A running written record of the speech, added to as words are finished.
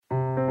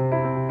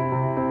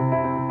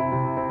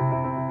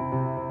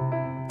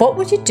What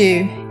would you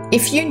do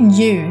if you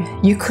knew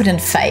you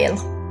couldn't fail?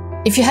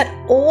 If you had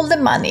all the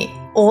money,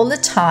 all the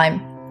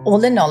time, all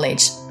the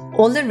knowledge,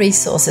 all the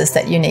resources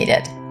that you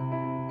needed?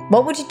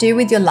 What would you do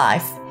with your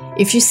life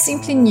if you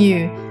simply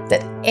knew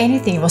that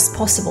anything was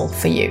possible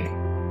for you?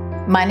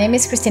 My name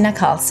is Kristina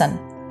Karlsson,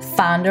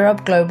 founder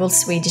of global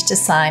Swedish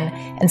design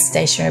and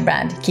stationery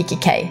brand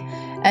kikki.K,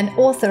 and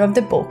author of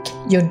the book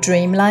Your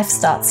Dream Life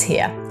Starts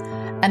Here.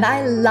 And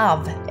I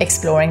love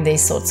exploring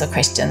these sorts of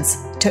questions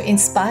to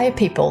inspire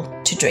people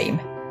to dream.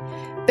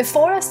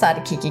 Before I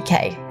started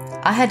kikki.K,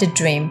 I had a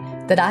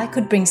dream that I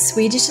could bring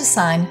Swedish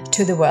design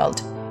to the world,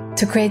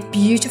 to create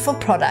beautiful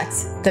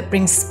products that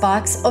bring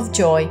sparks of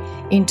joy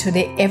into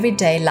the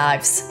everyday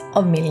lives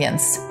of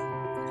millions.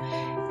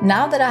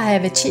 Now that I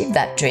have achieved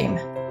that dream,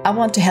 I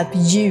want to help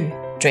you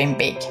dream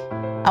big.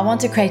 I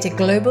want to create a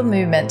global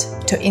movement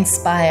to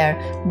inspire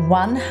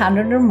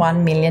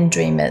 101 million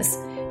dreamers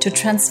to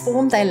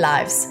transform their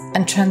lives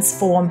and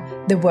transform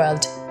the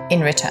world in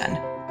return.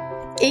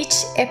 Each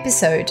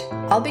episode,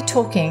 I'll be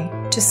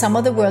talking to some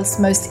of the world's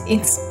most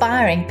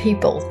inspiring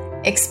people,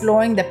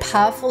 exploring the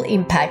powerful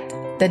impact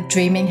that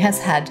dreaming has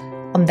had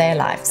on their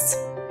lives.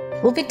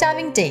 We'll be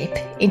diving deep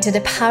into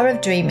the power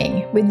of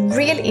dreaming with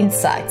real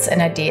insights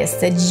and ideas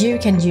that you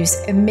can use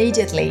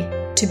immediately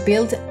to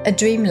build a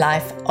dream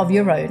life of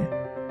your own,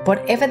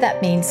 whatever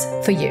that means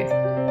for you.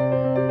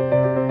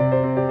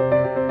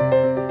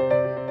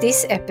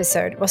 This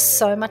episode was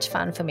so much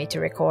fun for me to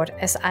record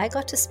as I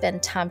got to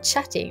spend time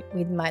chatting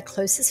with my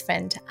closest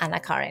friend,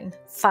 Anna-Karin,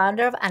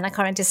 founder of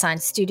Anna-Karin Design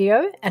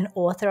Studio and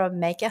author of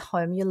Make a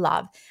Home You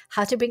Love,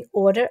 How to Bring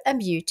Order and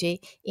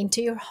Beauty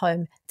into Your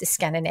Home the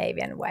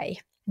Scandinavian Way.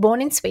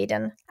 Born in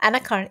Sweden,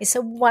 Anna-Karin is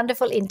a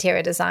wonderful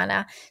interior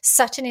designer,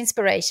 such an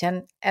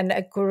inspiration and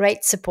a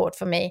great support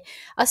for me.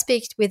 I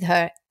speak with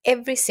her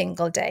every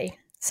single day,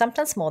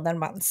 sometimes more than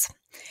once.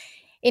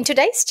 In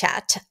today's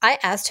chat, I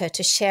asked her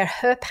to share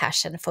her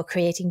passion for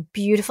creating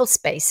beautiful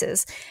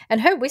spaces and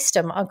her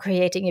wisdom on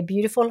creating a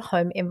beautiful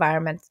home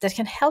environment that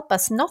can help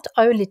us not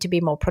only to be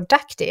more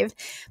productive,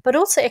 but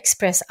also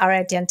express our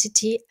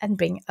identity and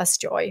bring us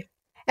joy.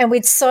 And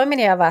with so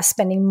many of us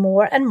spending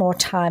more and more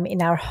time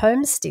in our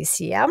homes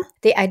this year,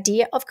 the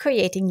idea of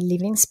creating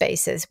living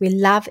spaces we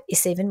love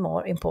is even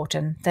more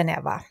important than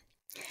ever.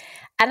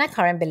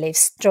 Anna-Karin believes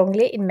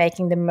strongly in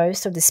making the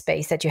most of the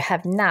space that you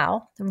have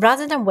now,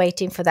 rather than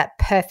waiting for that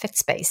perfect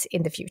space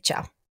in the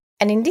future.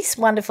 And in this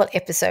wonderful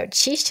episode,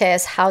 she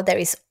shares how there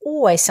is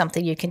always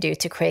something you can do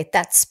to create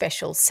that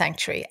special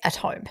sanctuary at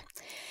home.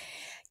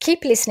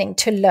 Keep listening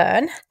to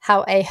learn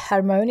how a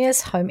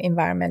harmonious home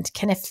environment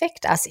can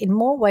affect us in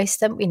more ways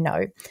than we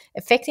know,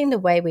 affecting the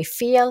way we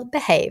feel,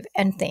 behave,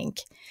 and think.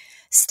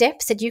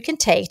 Steps that you can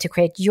take to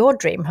create your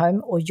dream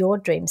home or your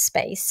dream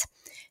space.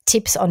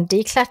 Tips on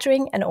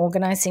decluttering and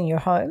organizing your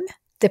home,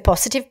 the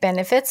positive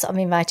benefits of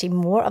inviting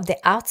more of the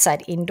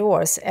outside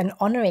indoors and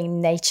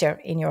honoring nature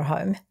in your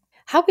home,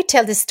 how we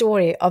tell the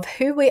story of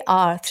who we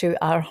are through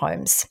our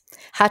homes,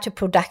 how to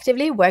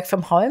productively work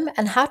from home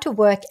and how to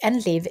work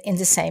and live in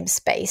the same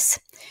space,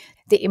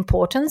 the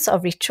importance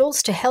of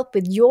rituals to help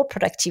with your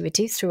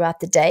productivity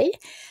throughout the day,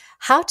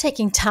 how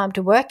taking time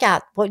to work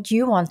out what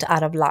you want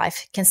out of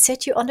life can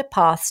set you on the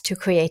path to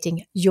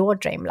creating your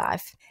dream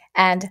life,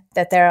 and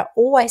that there are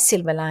always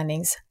silver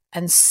linings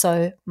and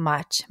so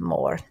much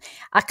more.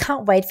 I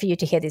can't wait for you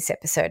to hear this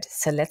episode,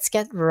 so let's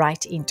get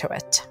right into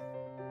it.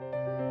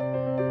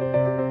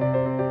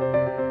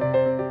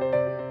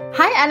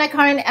 Hi,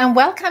 Anna-Karin, and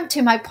welcome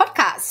to my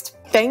podcast.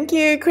 Thank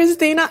you,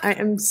 Kristina. I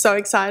am so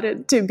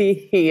excited to be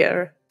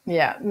here.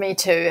 Yeah, me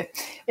too.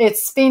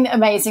 It's been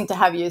amazing to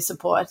have your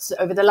support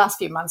over the last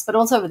few months, but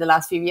also over the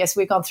last few years.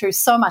 We've gone through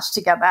so much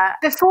together.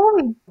 Before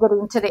we get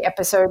into the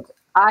episode,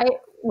 I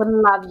would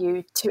love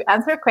you to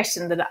answer a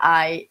question that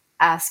I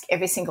ask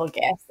every single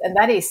guest, and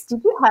that is,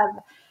 did you have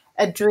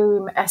a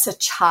dream as a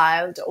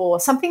child or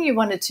something you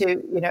wanted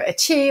to,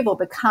 achieve or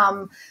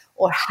become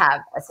or have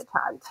as a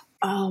child?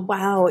 Oh,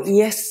 wow.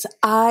 Yes,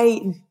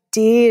 I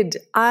did.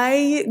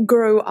 I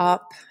grew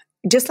up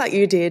just like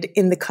you did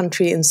in the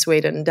country in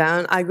Sweden.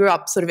 I grew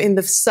up sort of in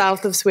the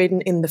south of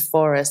Sweden in the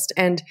forest,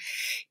 and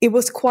it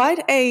was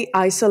quite a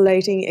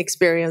isolating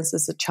experience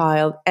as a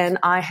child. And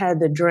I had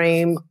the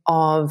dream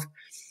of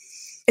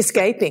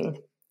escaping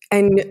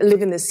and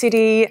live in the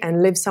city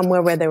and live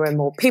somewhere where there were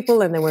more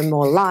people and there were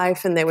more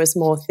life and there was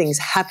more things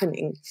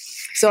happening.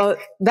 So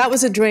that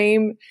was a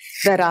dream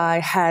that I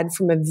had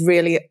from a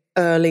really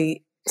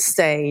early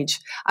stage.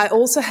 I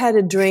also had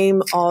a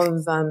dream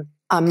of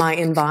my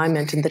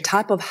environment and the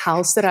type of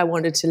house that I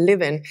wanted to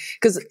live in,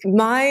 because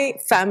my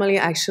family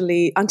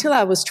actually, until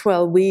I was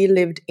 12, we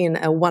lived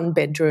in a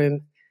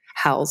one-bedroom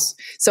house.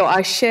 So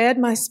I shared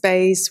my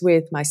space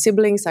with my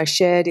siblings. At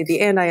the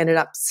end, I ended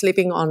up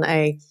sleeping on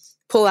a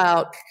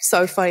pull-out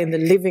sofa in the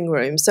living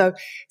room. So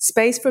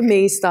space for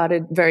me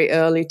started very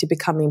early to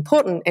become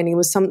important, and it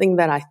was something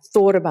that I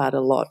thought about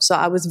a lot. So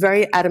I was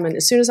very adamant.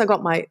 As soon as I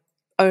got my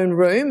own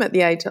room at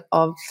the age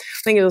of,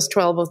 I think it was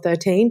 12 or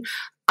 13,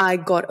 I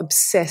got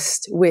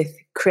obsessed with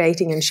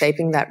creating and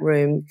shaping that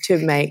room to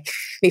make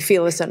me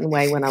feel a certain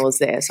way when I was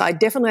there. So I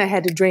definitely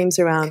had dreams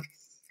around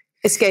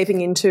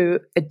escaping into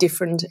a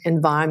different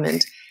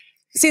environment.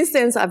 Since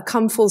then, I've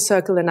come full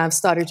circle and I've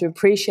started to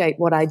appreciate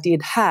what I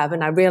did have.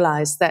 And I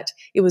realized that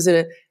it was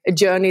a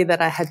journey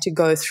that I had to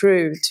go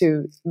through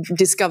to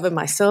discover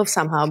myself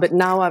somehow. But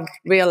now I've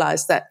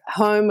realized that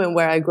home and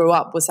where I grew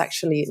up was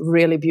actually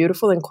really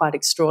beautiful and quite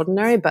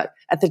extraordinary. But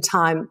at the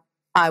time,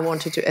 I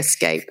wanted to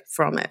escape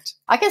from it.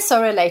 I can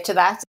so relate to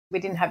that. We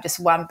didn't have just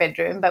one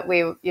bedroom, but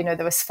there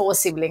was 4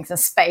 siblings and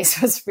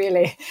space was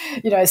really,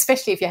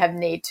 especially if you have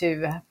need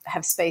to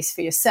have space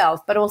for yourself,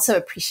 but also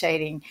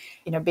appreciating,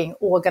 being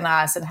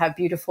organized and have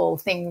beautiful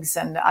things.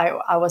 And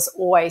I was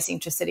always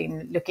interested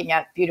in looking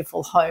at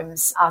beautiful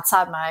homes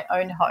outside my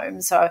own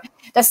home. So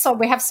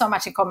we have so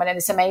much in common, and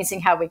it's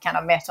amazing how we kind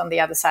of met on the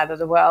other side of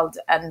the world.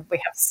 And we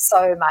have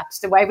so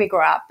much, the way we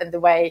grew up and the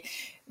way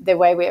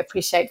we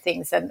appreciate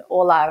things and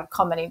all our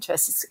common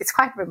interests. It's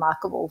quite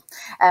remarkable.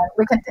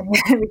 We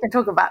can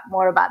talk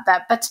more about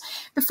that. But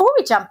before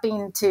we jump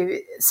into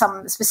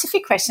some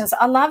specific questions,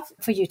 I'd love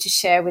for you to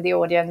share with the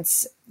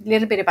audience a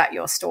little bit about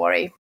your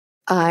story.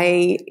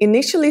 I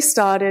initially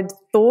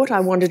thought I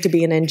wanted to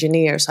be an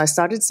engineer. So I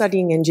started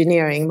studying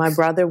engineering. My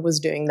brother was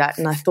doing that,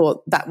 and I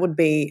thought that would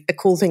be a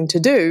cool thing to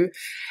do.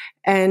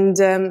 And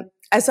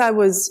as I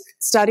was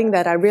studying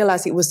that, I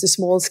realized it was the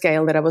small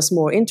scale that I was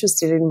more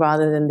interested in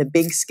rather than the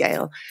big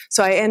scale.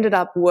 So I ended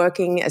up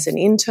working as an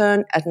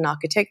intern at an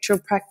architectural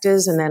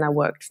practice, and then I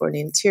worked for an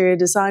interior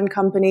design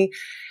company.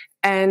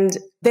 And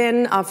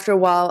then after a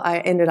while, I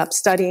ended up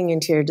studying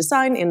interior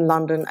design in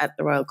London at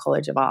the Royal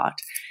College of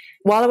Art.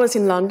 While I was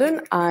in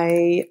London,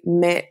 I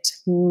met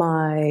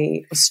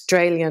my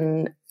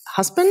Australian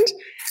husband,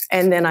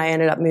 and then I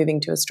ended up moving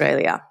to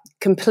Australia.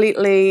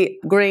 Completely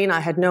green.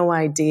 I had no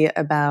idea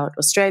about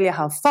Australia,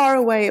 how far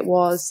away it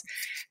was.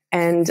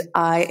 And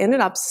I ended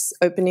up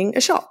opening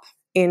a shop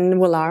in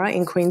Woollahra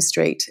in Queen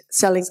Street,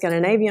 selling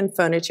Scandinavian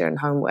furniture and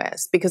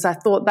homewares, because I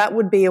thought that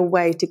would be a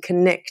way to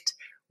connect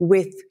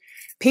with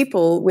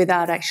people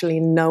without actually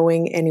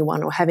knowing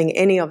anyone or having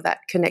any of that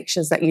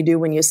connections that you do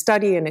when you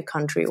study in a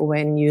country or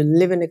when you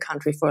live in a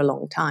country for a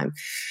long time.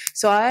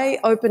 So I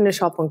opened a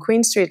shop on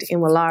Queen Street in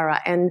Woollahra,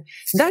 and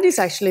that is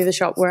actually the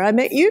shop where I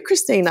met you,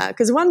 Christina,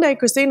 because one day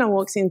Christina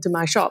walks into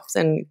my shops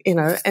and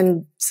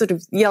sort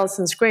of yells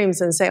and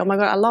screams and say, "Oh my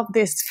God, I love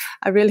this.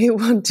 I really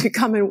want to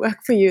come and work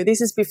for you." This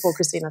is before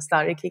Christina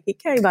started Kiki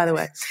K, by the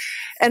way.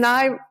 And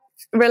I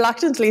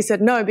reluctantly said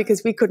no,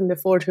 because we couldn't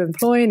afford to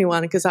employ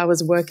anyone because I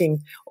was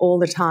working all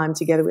the time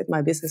together with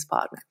my business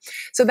partner.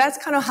 So that's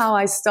kind of how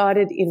I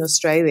started in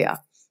Australia.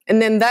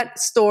 And then that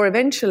store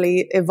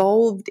eventually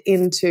evolved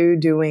into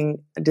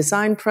doing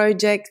design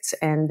projects.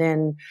 And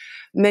then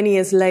many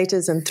years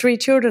later, and 3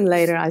 children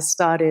later, I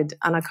started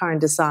Anna Karin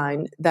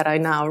Design that I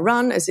now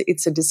run.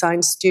 It's a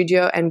design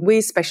studio, and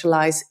we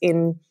specialize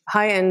in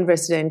high-end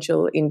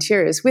residential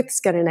interiors with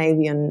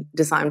Scandinavian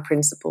design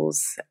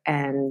principles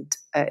and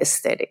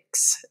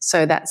aesthetics.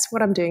 So that's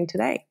what I'm doing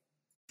today.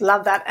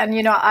 Love that. And,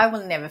 I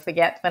will never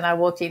forget when I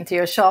walked into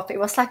your shop. It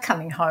was like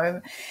coming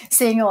home,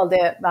 seeing all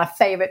my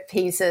favorite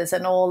pieces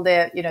and all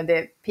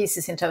the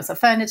pieces in terms of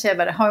furniture,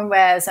 but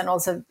homewares, and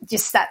also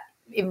just that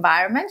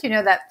environment,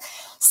 that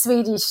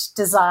Swedish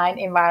design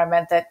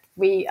environment that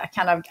we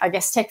kind of, I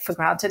guess, take for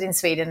granted in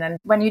Sweden. And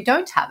when you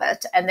don't have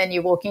it and then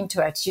you walk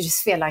into it, you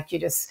just feel like you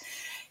just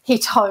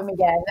hit home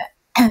again.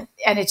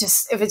 And it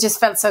just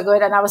felt so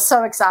good, and I was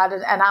so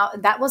excited. And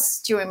that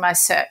was during my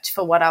search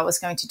for what I was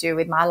going to do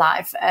with my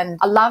life. And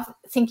I love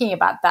thinking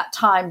about that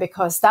time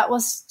because that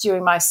was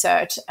during my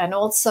search. And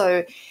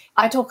also,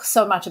 I talk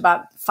so much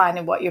about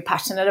finding what you're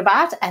passionate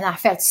about, and I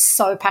felt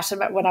so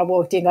passionate when I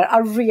walked in that I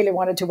really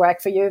wanted to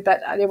work for you,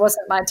 but it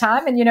wasn't my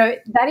time. And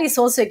that is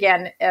also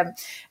again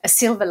a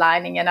silver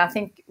lining, and I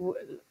think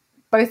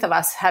both of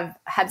us have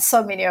had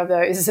so many of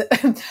those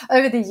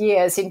over the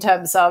years in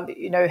terms of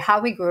how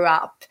we grew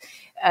up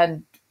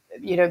and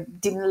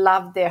didn't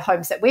love their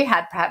homes that we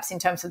had, perhaps in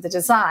terms of the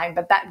design,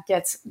 but that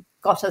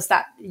got us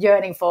that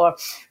yearning for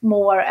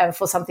more and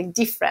for something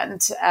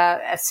different,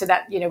 so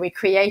that we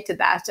created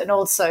that. And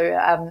also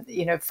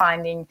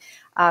finding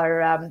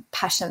our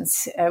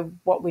passions,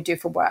 what we do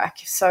for work.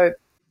 So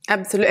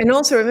absolutely. And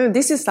also remember,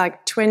 this is like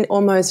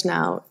almost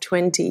now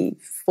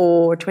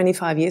 24,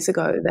 25 years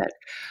ago that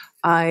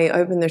I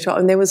opened the shop,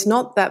 and there was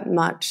not that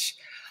much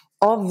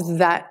of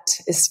that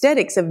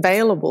aesthetics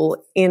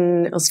available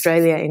in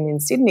Australia and in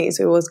Sydney.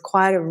 So it was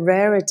quite a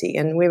rarity,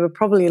 and we were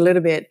probably a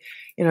little bit,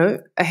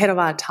 ahead of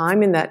our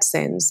time in that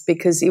sense,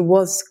 because it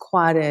was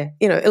quite a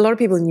lot of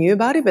people knew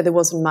about it, but there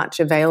wasn't much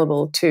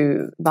available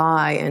to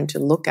buy and to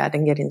look at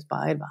and get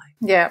inspired by.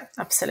 Yeah,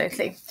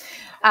 absolutely.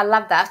 I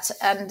love that.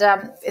 And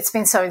it's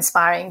been so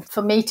inspiring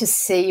for me to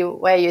see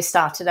where you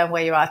started and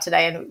where you are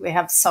today. And we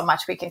have so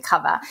much we can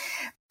cover.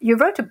 You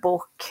wrote a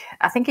book,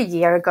 I think a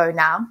year ago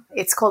now.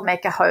 It's called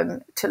Make a Home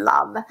to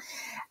Love.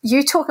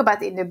 You talk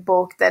about in the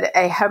book that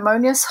a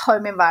harmonious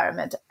home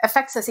environment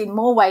affects us in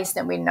more ways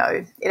than we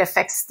know. It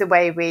affects the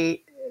way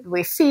we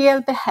we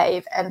feel,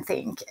 behave, and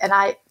think. And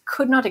I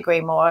could not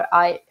agree more.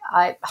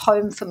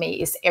 Home for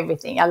me is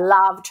everything. I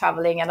love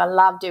traveling and I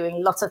love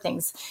doing lots of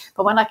things.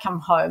 But when I come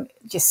home,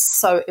 just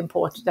so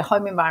important. The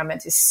home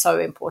environment is so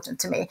important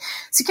to me.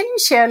 So can you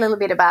share a little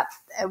bit about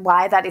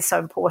why that is so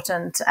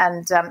important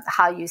and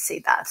how you see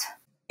that?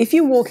 If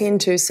you walk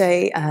into,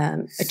 say,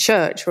 a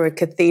church or a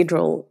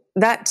cathedral,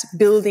 that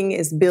building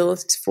is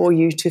built for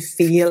you to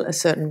feel a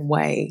certain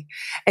way,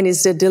 and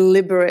is a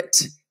deliberate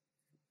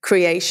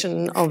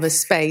creation of a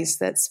space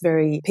that's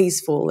very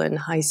peaceful and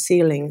high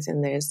ceilings,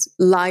 and there's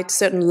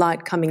certain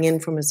light coming in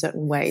from a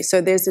certain way.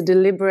 So there's a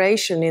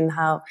deliberation in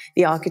how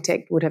the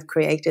architect would have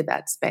created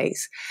that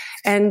space.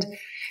 And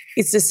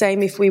it's the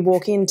same if we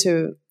walk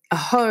into a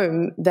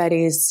home that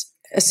is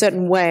a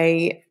certain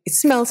way, it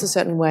smells a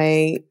certain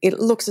way, it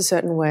looks a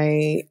certain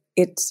way,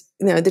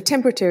 the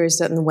temperature is a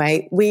certain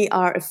way. We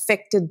are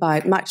affected by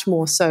it much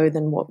more so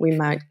than what we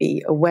might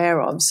be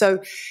aware of. So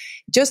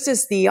just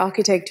as the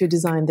architect who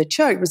designed the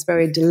church was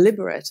very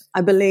deliberate,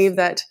 I believe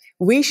that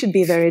we should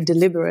be very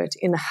deliberate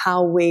in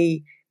how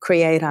we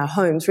create our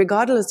homes,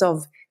 regardless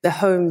of the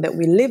home that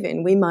we live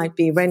in. We might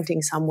be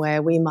renting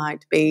somewhere, we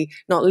might be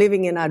not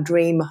living in our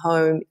dream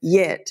home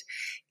yet.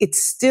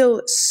 It's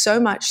still so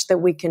much that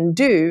we can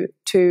do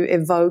to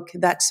evoke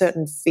that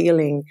certain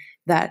feeling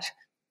that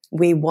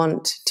we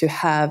want to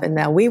have and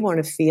that we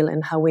want to feel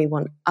and how we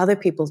want other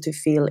people to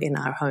feel in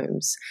our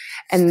homes.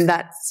 And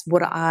that's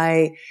what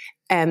I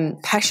am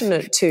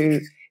passionate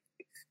to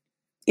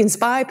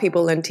inspire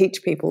people and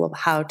teach people of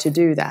how to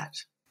do that.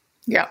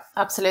 Yeah,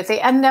 absolutely.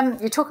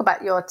 And you talk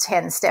about your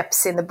 10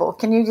 steps in the book.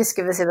 Can you just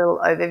give us a little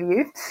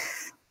overview?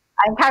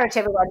 I encourage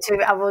everyone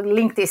I will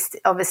link this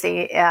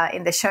obviously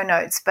in the show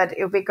notes, but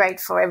it would be great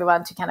for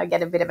everyone to kind of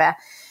get a bit of a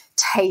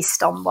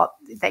taste on what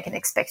they can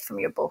expect from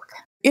your book.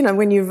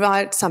 When you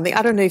write something,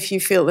 I don't know if you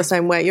feel the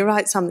same way, you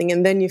write something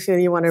and then you feel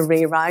you want to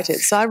rewrite it.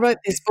 So I wrote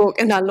this book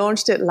and I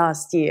launched it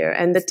last year,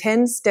 and the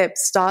 10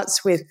 steps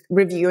starts with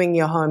reviewing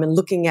your home and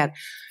looking at,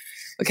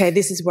 okay,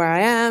 this is where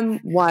I am.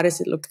 Why does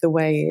it look the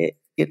way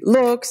it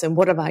looks? And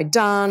what have I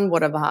done?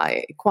 What have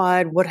I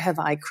acquired? What have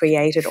I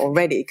created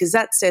already? Because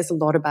that says a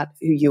lot about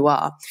who you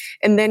are.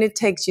 And then it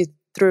takes you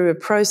through a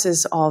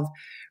process of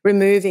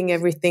removing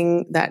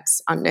everything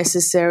that's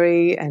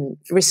unnecessary and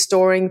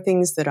restoring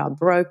things that are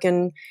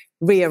broken,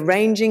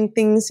 rearranging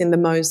things in the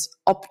most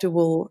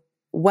optimal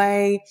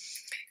way,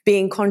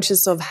 being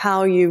conscious of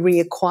how you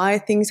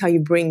reacquire things, how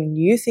you bring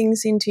new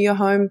things into your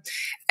home.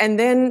 And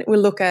then we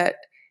look at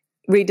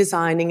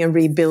redesigning and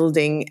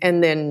rebuilding.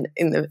 And then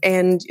in the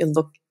end, you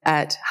look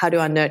at how do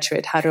I nurture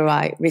it? How do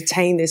I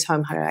retain this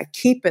home? How do I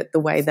keep it the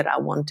way that I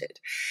want it?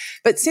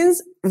 But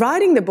since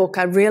writing the book,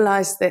 I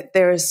realized that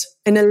there's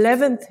an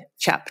 11th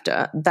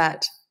chapter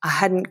that I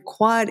hadn't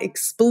quite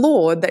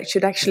explored that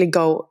should actually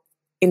go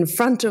in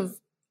front of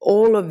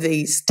all of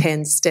these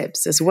 10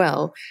 steps as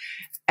well.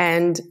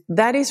 And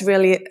that is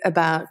really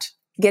about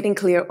getting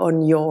clear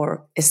on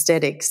your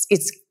aesthetics.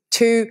 It's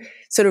to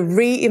sort of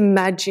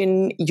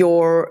reimagine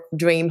your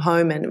dream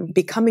home and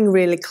becoming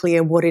really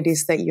clear what it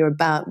is that you're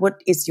about, what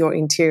is your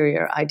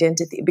interior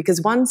identity.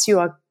 Because once you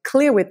are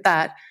clear with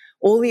that,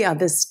 all the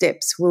other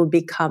steps will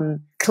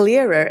become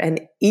clearer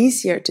and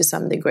easier to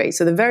some degree.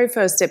 So the very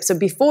first step, so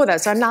before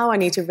that, so now I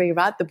need to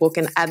rewrite the book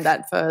and add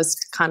that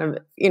first kind of,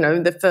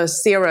 the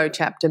first 0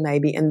 chapter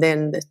maybe, and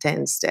then the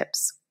 10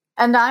 steps.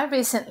 And I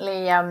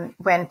recently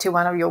went to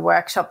one of your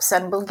workshops,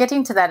 and we'll get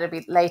into that a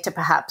bit later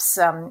perhaps,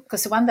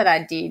 because the one that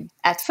I did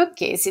at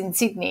Footkeys in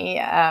Sydney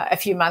a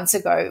few months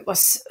ago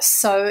was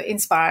so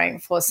inspiring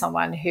for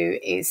someone who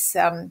is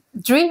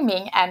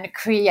dreaming and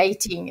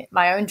creating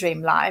my own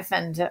dream life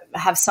and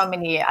have so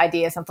many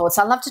ideas and thoughts.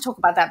 I'd love to talk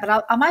about that,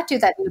 but I might do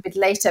that a little bit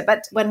later.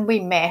 But when we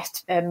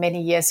met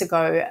many years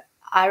ago,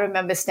 I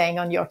remember staying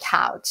on your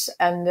couch,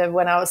 and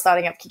when I was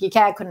starting up kikki.K,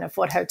 I couldn't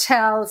afford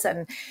hotels.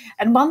 And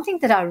one thing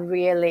that I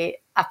really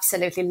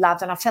absolutely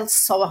loved, and I felt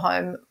so at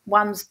home,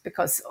 one's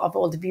because of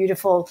all the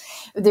beautiful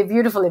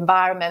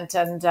environment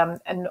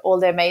and all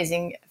the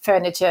amazing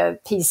furniture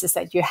pieces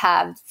that you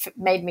had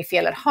made me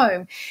feel at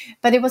home.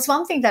 But it was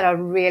one thing that I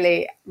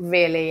really,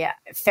 really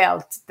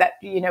felt that,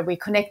 we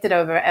connected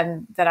over,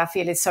 and that I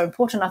feel is so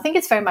important. I think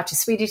it's very much a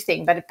Swedish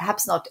thing, but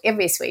perhaps not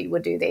every Swede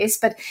would do this,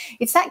 but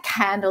it's that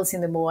candles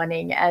in the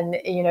morning and,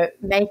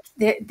 make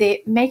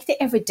the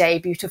everyday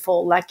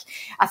beautiful. Like,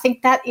 I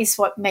think that is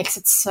what makes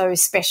it so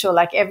special.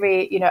 Like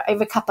every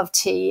cup of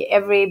tea,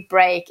 every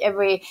break,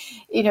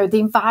 the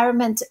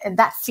environment and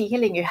that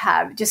feeling you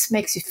have just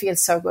makes you feel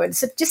so good.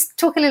 So just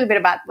talk a little bit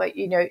about what,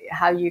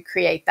 how you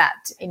create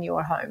that in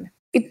your home.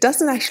 It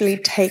doesn't actually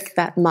take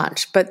that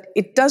much, but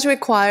it does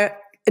require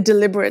a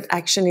deliberate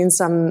action in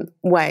some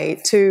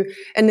way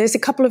and there's a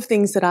couple of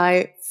things that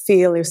I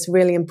feel is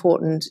really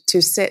important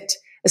to set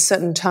a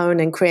certain tone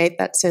and create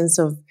that sense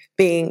of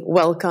being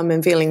welcome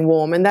and feeling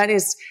warm. And that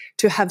is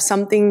to have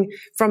something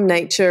from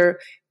nature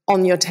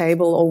on your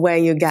table or where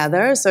you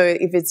gather. So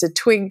if it's a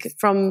twig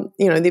from,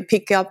 they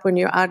pick up when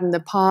you're out in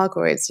the park,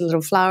 or it's a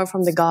little flower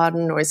from the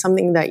garden, or it's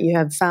something that you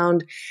have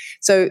found.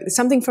 So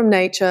something from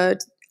nature,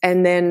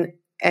 and then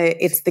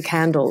it's the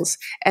candles.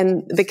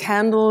 And the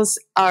candles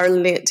are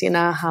lit in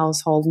our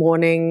household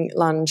morning,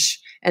 lunch,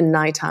 and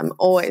nighttime.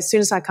 Or as soon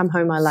as I come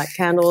home, I light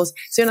candles.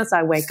 As soon as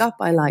I wake up,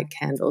 I light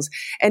candles.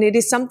 And it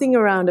is something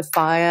around a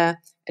fire.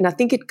 And I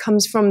think it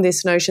comes from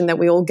this notion that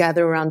we all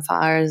gather around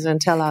fires and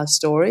tell our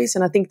stories.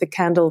 And I think the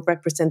candle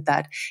represent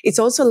that. It's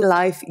also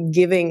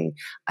life-giving,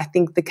 I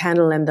think, the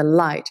candle and the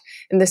light.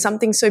 And there's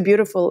something so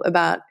beautiful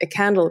about a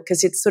candle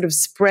because it sort of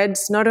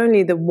spreads not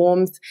only the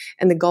warmth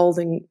and the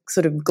golden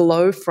sort of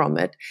glow from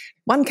it.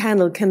 One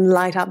candle can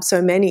light up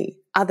so many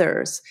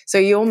others. So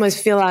you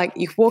almost feel like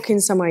you walk in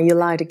somewhere, you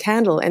light a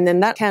candle, and then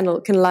that candle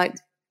can light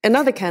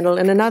another candle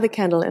and another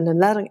candle and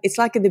another. It's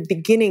like at the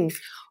beginning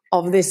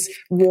of this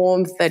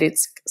warmth that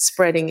it's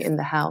spreading in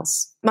the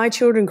house. My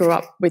children grew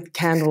up with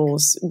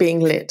candles being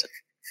lit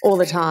all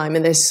the time,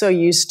 and they're so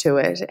used to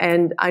it.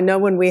 And I know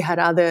when we had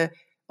other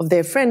of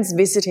their friends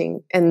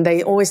visiting, and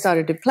they always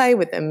started to play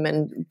with them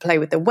and play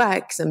with the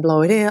wax and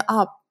blow it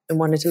up and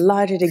wanted to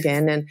light it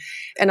again.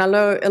 And I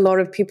know a lot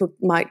of people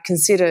might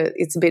consider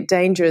it's a bit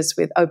dangerous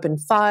with open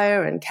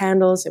fire and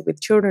candles and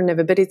with children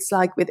ever, but it's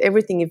like with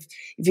everything,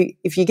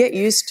 if you get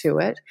used to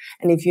it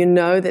and if you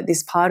know that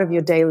this part of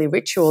your daily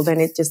ritual, then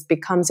it just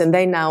becomes, and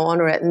they now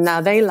honor it, and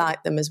now they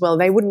light them as well.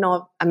 They would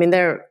not, I mean,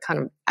 they're kind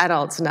of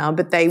adults now,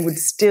 but they would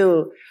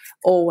still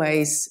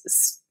always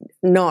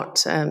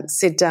not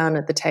sit down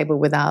at the table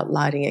without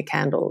lighting a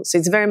candle. So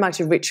it's very much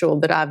a ritual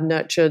that I've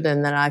nurtured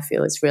and that I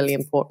feel is really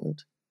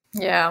important.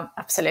 Yeah,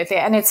 absolutely.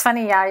 And it's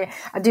funny, I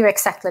do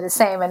exactly the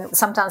same. And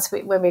sometimes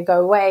when we go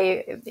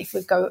away, if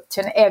we go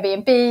to an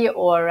Airbnb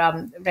or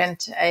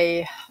rent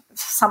a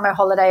summer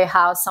holiday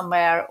house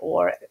somewhere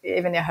or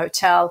even a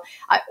hotel,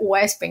 I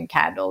always bring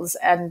candles.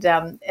 And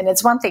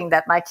it's one thing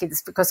that my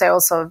kids, because they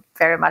also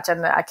very much,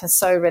 and I can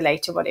so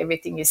relate to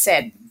everything you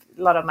said.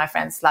 A lot of my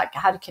friends like,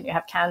 how can you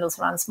have candles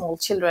around small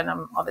children?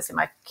 Obviously,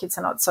 my kids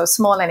are not so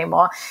small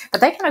anymore,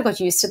 but they kind of got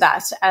used to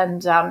that.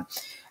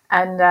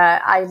 And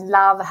I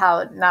love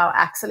how now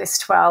Axel is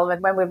 12.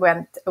 And when we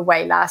went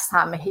away last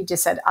time, he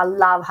just said, I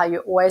love how you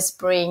always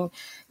bring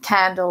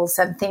candles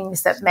and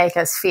things that make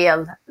us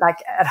feel like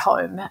at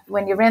home.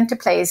 When you rent a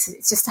place,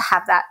 it's just to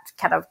have that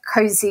kind of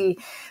cozy,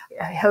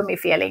 homey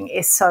feeling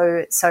is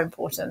so, so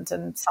important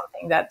and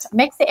something that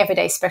makes the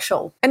everyday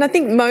special. And I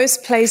think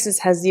most places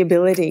has the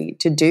ability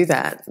to do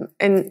that.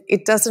 And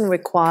it doesn't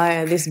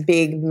require this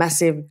big,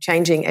 massive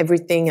changing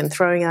everything and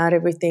throwing out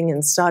everything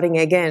and starting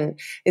again.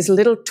 There's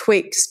little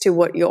tweaks to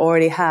what you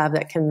already have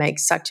that can make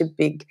such a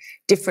big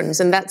difference.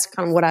 And that's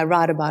kind of what I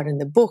write about in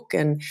the book.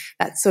 And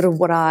that's sort of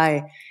what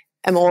I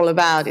am all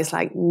about, is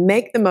like,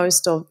 make the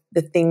most of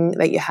the thing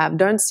that you have.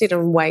 Don't sit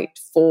and wait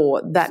for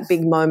that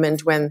big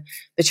moment when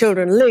the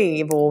children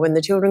leave or when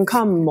the children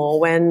come or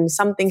when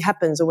something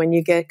happens or when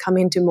you come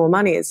into more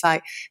money. It's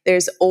like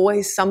there's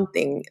always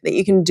something that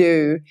you can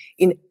do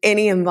in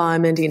any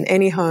environment, in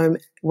any home,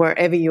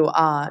 wherever you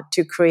are,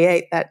 to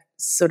create that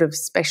sort of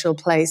special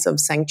place of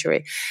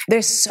sanctuary.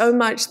 There's so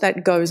much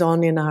that goes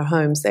on in our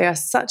homes. They are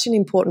such an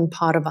important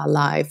part of our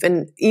life,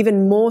 and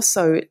even more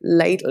so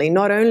lately.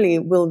 Not only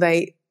will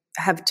they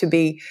have to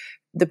be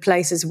the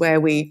places where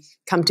we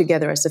come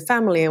together as a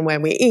family and where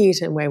we eat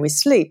and where we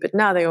sleep, but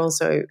now they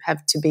also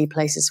have to be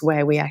places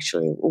where we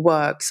actually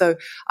work. So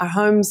our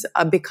homes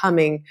are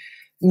becoming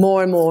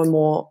more and more and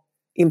more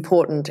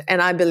important,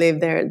 and I believe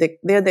they're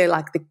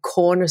like the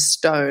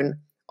cornerstone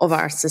of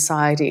our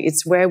society.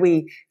 It's where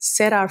we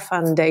set our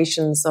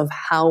foundations of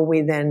how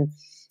we then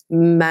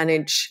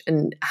manage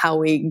and how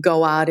we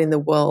go out in the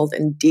world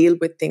and deal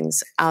with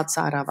things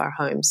outside of our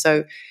home.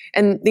 So,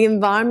 and the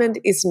environment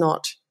is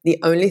not the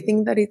only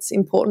thing that it's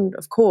important,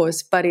 of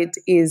course, but it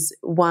is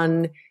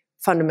one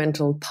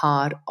fundamental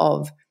part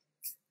of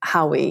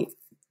how we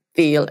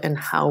feel and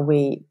how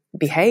we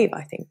behave,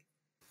 I think.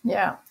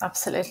 Yeah,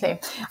 absolutely.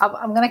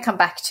 I'm going to come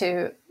back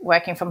to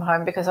working from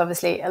home because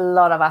obviously a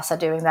lot of us are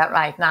doing that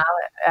right now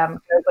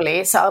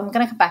globally. So I'm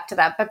going to come back to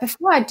that. But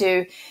before I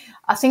do,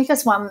 I think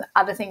there's one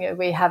other thing that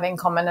we have in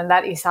common, and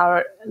that is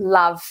our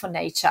love for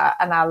nature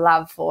and our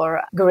love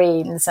for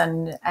greens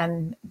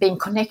and being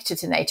connected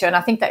to nature. And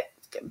I think that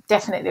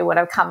definitely would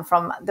have come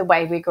from the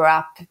way we grew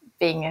up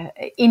being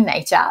in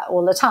nature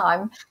all the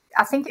time.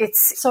 I think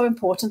it's so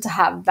important to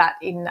have that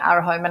in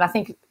our home. And I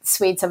think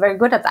Swedes are very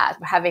good at that.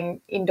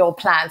 Having indoor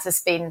plants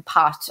has been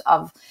part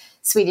of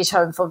Swedish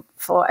home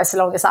for as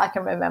long as I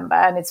can remember.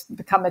 And it's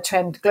become a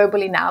trend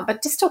globally now.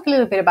 But just talk a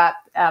little bit about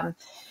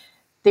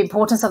the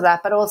importance of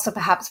that, but also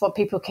perhaps what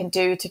people can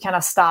do to kind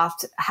of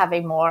start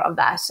having more of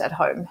that at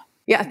home.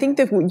 Yeah, I think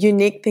the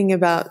unique thing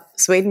about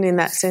Sweden in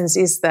that sense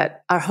is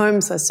that our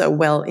homes are so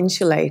well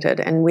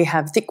insulated and we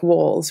have thick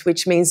walls,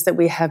 which means that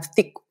we have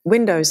thick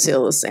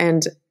windowsills,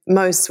 and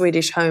most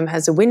Swedish home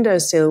has a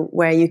windowsill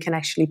where you can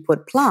actually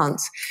put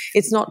plants.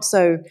 It's not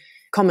so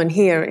common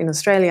here in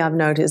Australia, I've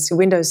noticed.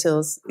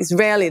 Windowsills, it's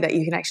rarely that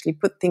you can actually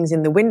put things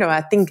in the window.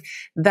 I think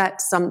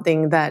that's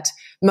something that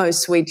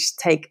most Swedes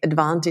take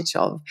advantage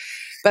of.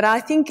 But I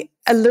think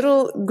a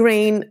little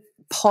green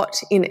pot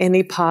in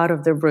any part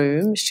of the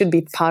room should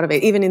be part of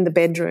it, even in the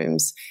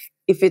bedrooms.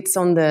 If it's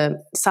on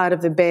the side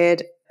of the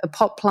bed, a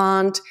pot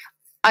plant.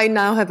 I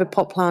now have a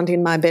pot plant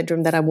in my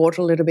bedroom that I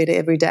water a little bit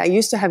every day. I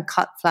used to have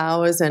cut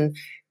flowers and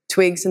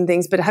twigs and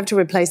things, but I have to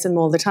replace them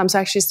all the time. So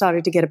I actually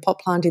started to get a pot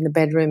plant in the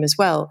bedroom as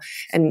well,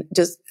 and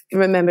just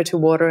remember to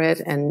water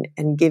it and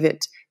give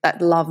it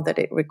that love that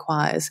it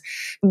requires.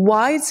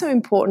 Why it's so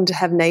important to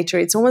have nature,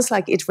 it's almost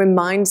like it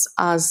reminds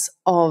us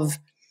of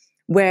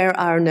where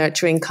our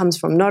nurturing comes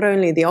from, not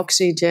only the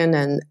oxygen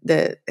and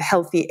the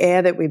healthy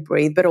air that we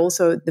breathe, but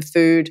also the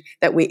food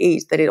that we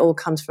eat, that it all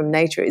comes from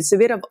nature. It's a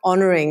bit of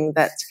honoring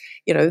that,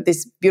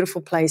 this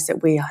beautiful place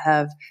that we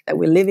have, that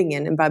we're living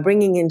in. And by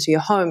bringing into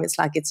your home, it's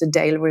like it's a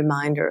daily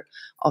reminder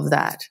of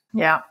that.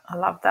 Yeah, I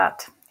love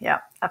that. Yeah,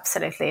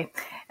 absolutely.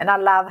 And I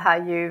love how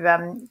you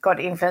got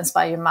influenced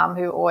by your mum,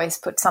 who always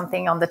put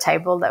something on the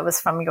table that was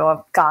from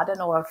your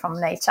garden or from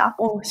nature.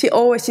 Oh,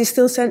 she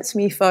still sends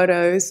me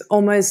photos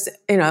almost,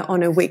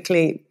 on a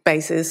weekly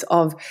basis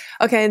of,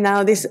 okay,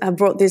 now I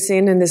brought this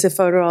in, and there's a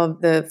photo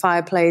of the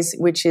fireplace,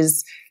 which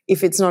is,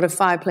 if it's not a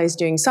fireplace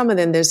during summer,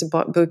 then there's a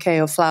bouquet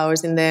of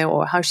flowers in there,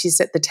 or how she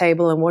set the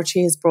table and what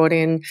she has brought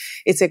in.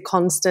 It's a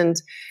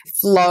constant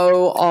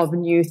flow of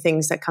new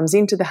things that comes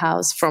into the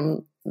house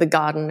from the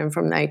garden and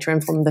from nature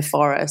and from the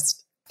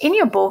forest. In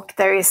your book,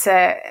 there is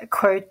a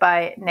quote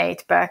by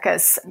Nate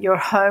Berkus: "Your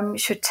home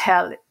should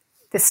tell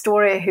the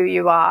story of who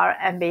you are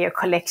and be a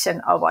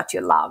collection of what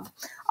you love."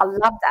 I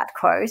love that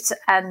quote,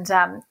 and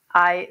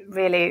I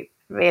really,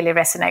 really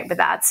resonate with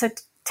that. So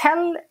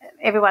tell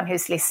everyone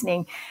who's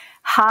listening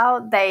how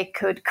they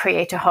could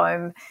create a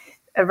home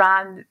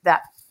around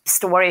that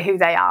story, who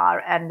they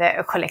are, and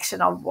a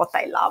collection of what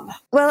they love.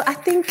 Well, I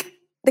think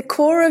the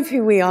core of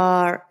who we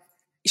are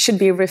should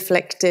be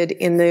reflected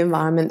in the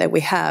environment that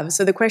we have.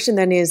 So the question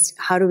then is,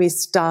 how do we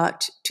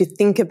start to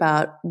think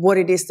about what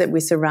it is that we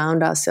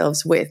surround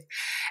ourselves with?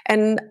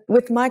 And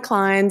with my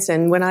clients,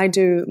 and when I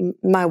do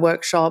my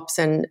workshops,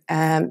 and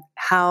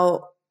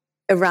how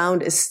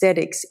around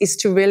aesthetics is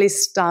to really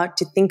start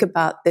to think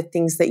about the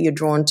things that you're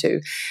drawn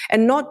to.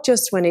 And not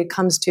just when it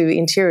comes to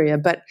interior,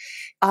 but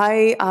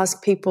I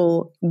ask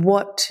people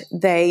what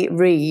they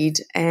read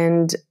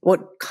and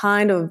what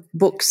kind of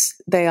books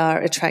they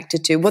are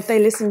attracted to, what they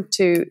listen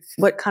to,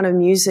 what kind of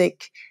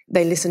music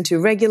they listen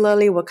to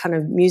regularly, what kind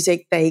of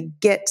music they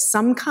get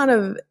some kind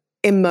of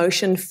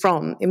emotion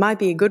from. It might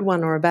be a good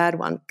one or a bad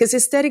one, because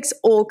aesthetics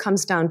all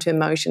comes down to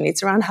emotion.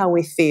 It's around how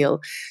we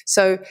feel.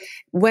 So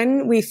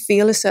when we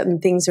feel a certain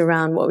things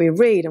around what we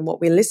read and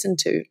what we listen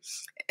to,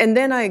 and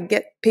then I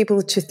get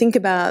people to think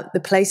about the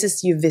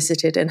places you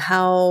visited and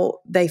how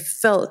they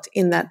felt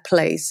in that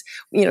place.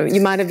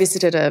 You might have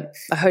visited a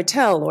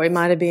hotel, or it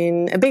might have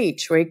been a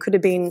beach, or it could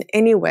have been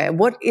anywhere.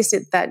 What is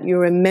it that you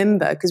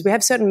remember? Because we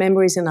have certain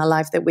memories in our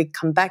life that we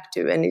come back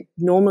to, and it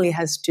normally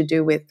has to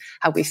do with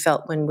how we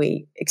felt when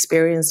we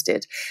experienced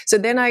it. So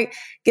then I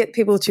get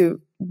people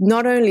to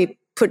not only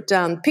put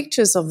down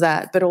pictures of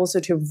that, but also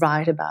to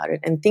write about it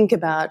and think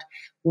about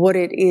what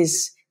it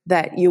is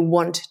that you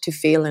want to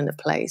feel in a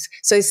place.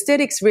 So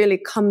aesthetics really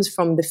comes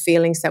from the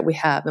feelings that we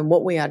have and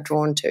what we are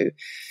drawn to.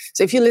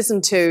 So if you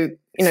listen to,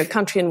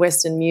 country and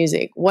Western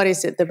music, what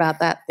is it about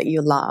that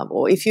you love?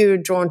 Or if you're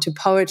drawn to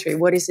poetry,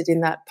 what is it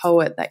in that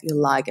poet that you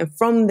like? And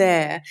from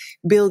there,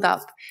 build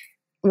up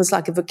almost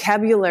like a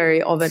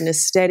vocabulary of an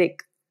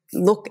aesthetic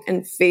look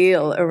and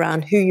feel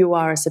around who you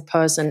are as a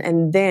person.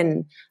 And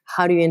then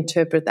how do you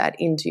interpret that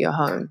into your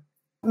home?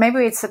 Maybe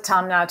it's the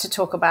time now to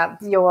talk about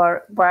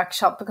your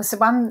workshop, because the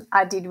one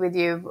I did with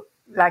you,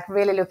 like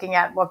really looking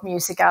at what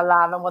music I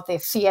love and what their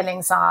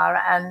feelings are,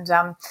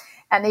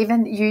 and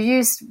even you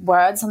used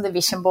words on the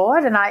vision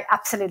board, and I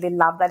absolutely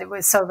love that. It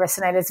was so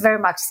resonated. It's very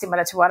much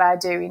similar to what I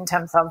do in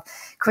terms of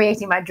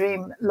creating my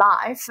dream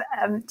life.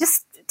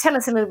 Just tell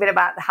us a little bit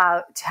about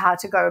how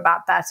to go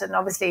about that, and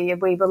obviously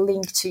we will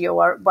link to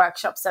your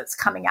workshops that's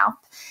coming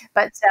up.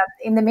 But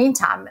in the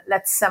meantime,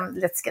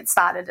 let's get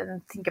started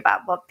and think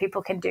about what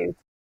people can do.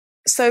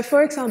 So,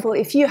 for example,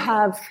 if you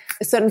have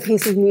a certain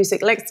piece of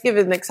music, let's give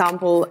an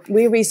example.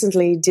 We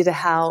recently did a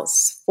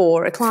house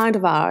for a client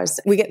of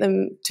ours. We get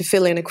them to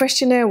fill in a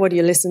questionnaire. What do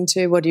you listen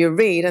to? What do you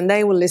read? And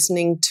they were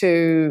listening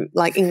to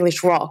like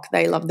English rock.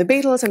 They love the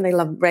Beatles and they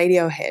love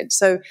Radiohead.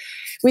 So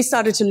we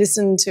started to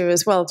listen to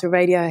as well to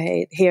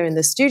Radiohead here in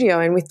the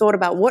studio. And we thought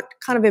about what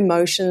kind of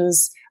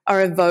emotions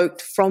are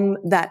evoked from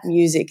that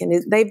music.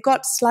 And they've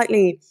got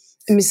slightly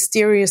a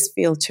mysterious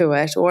feel to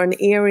it, or an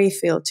eerie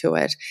feel to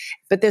it,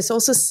 but there's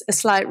also a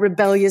slight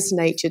rebellious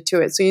nature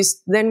to it. So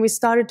then we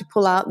started to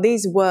pull out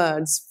these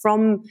words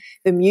from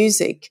the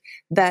music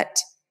that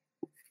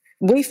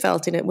we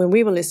felt in it when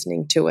we were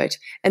listening to it,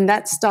 and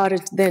that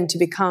started then to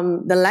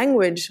become the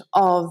language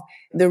of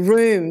the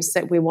rooms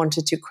that we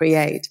wanted to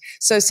create.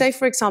 So say,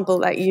 for example,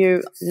 that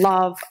you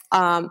love,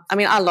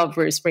 I love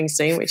Bruce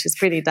Springsteen, which is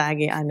pretty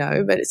daggy, I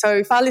know. But so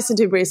if I listen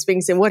to Bruce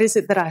Springsteen, what is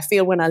it that I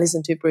feel when I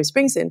listen to Bruce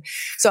Springsteen?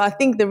 So I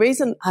think the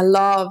reason I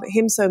love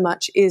him so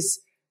much is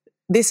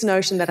this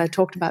notion that I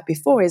talked about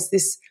before, is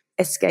this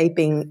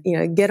escaping,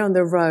 get on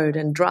the road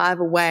and drive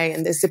away,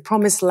 and there's the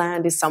promised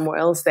land is somewhere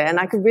else there. And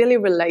I could really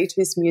relate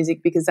to his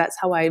music because that's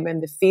how I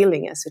remember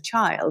feeling as a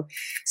child.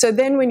 So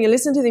then when you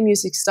listen to the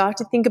music, start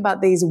to think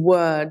about these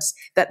words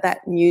that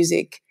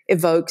music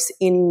evokes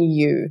in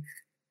you.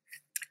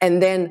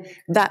 And then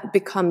that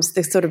becomes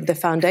the sort of the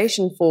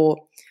foundation for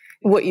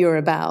what you're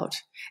about.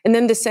 And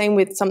then the same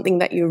with something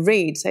that you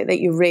read. Say that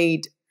you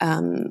read,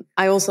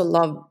 I also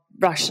love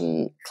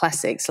Russian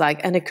classics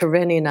like Anna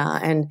Karenina,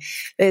 and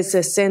there's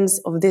a sense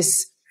of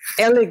this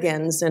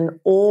elegance and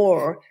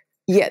awe,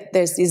 yet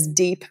there's these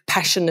deep,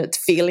 passionate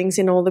feelings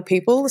in all the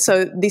people.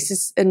 So this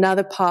is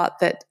another part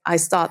that I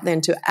start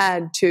then to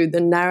add to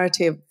the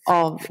narrative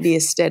of the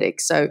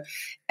aesthetic. So,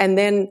 and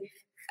then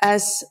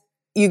as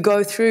you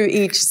go through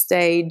each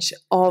stage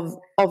of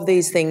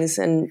these things,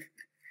 and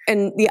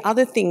the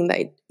other thing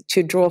that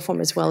to draw from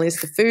as well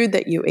is the food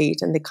that you eat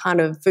and the kind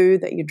of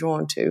food that you're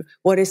drawn to.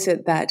 Why is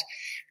it that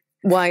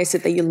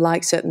you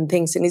like certain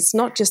things? And it's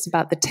not just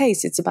about the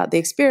taste, it's about the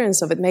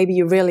experience of it. Maybe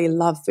you really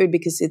love food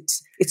because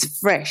it's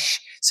fresh.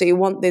 So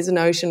there's a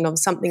notion of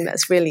something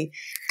that's really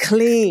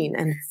clean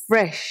and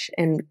fresh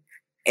and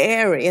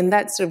airy, and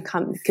that sort of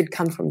could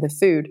come from the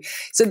food.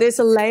 So there's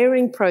a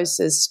layering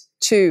process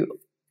to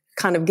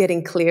kind of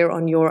getting clear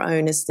on your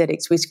own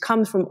aesthetics, which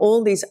comes from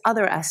all these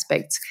other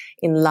aspects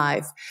in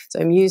life.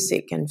 So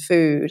music and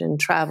food and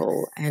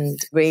travel and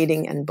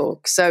reading and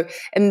books. So,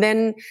 and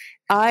then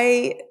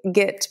I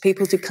get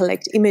people to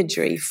collect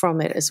imagery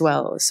from it as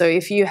well. So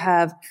if you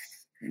have,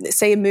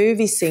 say, a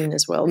movie scene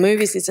as well,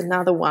 movies is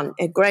another one,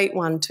 a great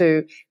one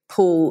to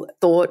pull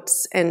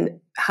thoughts and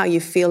how you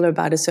feel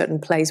about a certain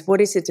place.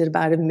 What is it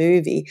about a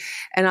movie?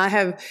 And I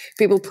have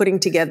people putting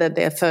together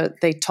their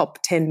top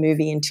 10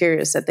 movie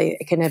interiors that they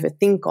can ever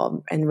think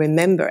of and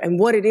remember, and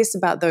what it is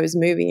about those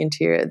movie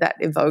interior that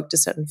evoked a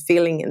certain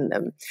feeling in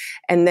them.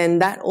 And then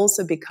that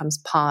also becomes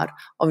part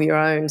of your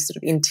own sort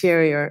of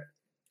interior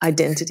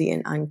identity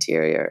and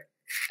interior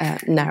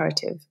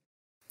narrative.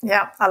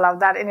 Yeah, I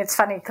love that. And it's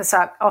funny because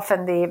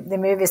often the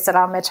movies that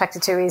I'm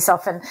attracted to is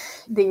often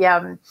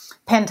the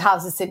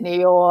penthouses in New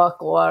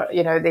York, or,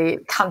 the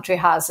country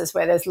houses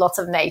where there's lots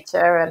of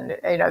nature and,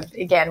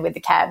 again, with the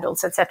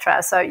candles,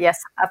 etc. So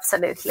yes,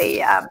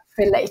 absolutely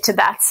relate to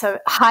that. So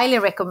highly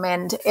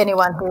recommend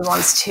anyone who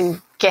wants to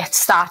get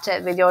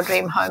started with your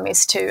dream home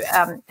is to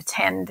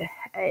attend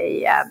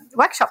a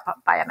workshop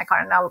by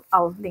Anna-Karin.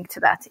 I'll link to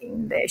that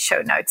in the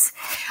show notes.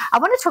 I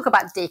want to talk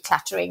about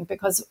decluttering,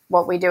 because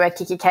what we do at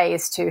Kikki K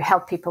is to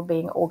help people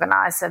being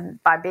organized.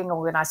 And by being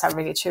organized, I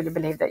really truly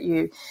believe that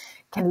you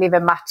can live a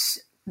much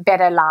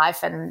better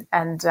life and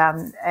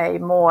a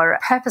more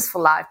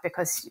purposeful life,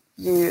 because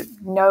you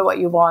know what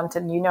you want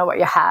and you know what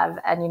you have,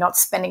 and you're not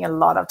spending a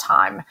lot of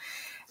time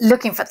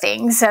looking for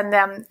things.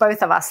 And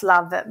both of us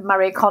love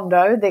Marie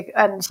Kondo,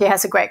 and she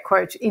has a great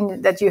quote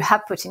that you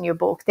have put in your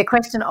book. The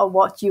question of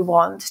what you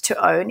want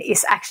to own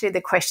is actually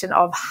the question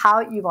of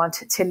how you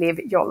want to live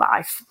your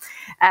life.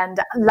 And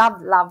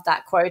love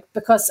that quote,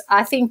 because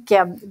I think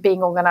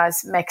being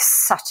organized makes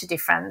such a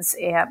difference.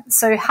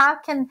 So how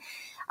can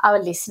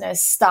our listeners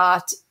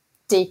start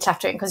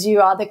decluttering? Because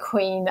you are the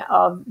queen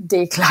of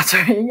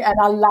decluttering, and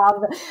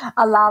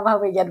I love how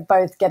we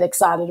both get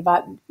excited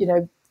about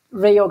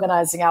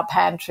reorganizing our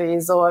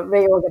pantries or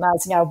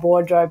reorganizing our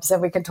wardrobes,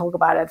 and we can talk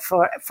about it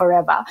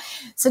forever.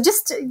 So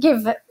just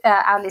give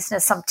our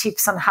listeners some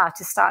tips on how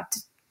to start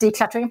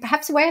decluttering, and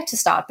perhaps where to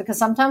start, because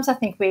sometimes I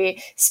think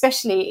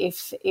especially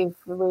if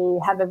we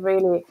have a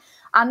really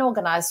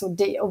unorganized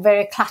or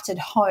very cluttered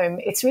home,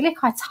 it's really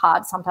quite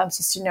hard sometimes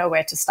just to know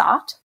where to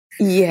start.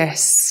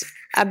 Yes,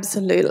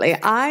 absolutely.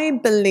 I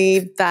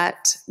believe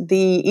that the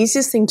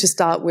easiest thing to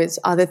start with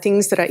are the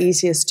things that are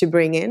easiest to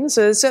bring in.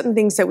 So there's certain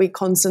things that we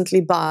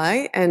constantly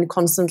buy and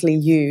constantly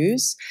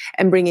use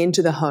and bring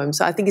into the home.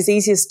 So I think it's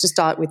easiest to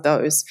start with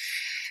those.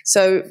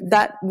 So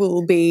that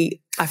will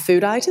be our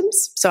food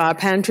items, so our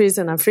pantries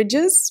and our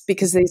fridges,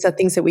 because these are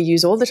things that we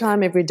use all the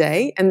time, every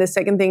day. And the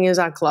second thing is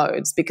our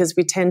clothes, because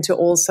we tend to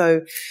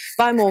also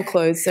buy more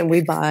clothes than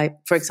we buy,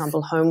 for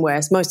example,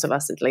 homewares, most of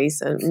us at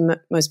least, and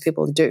most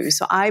people do.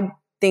 So I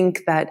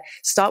think that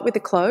start with the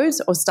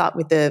clothes, or start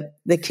with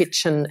the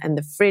kitchen and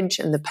the fridge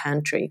and the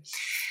pantry.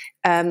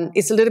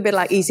 It's a little bit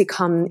like easy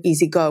come,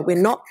 easy go.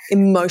 We're not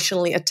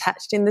emotionally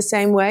attached in the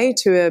same way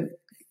to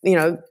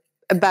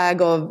a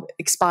bag of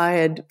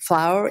expired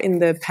flour in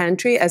the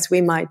pantry as we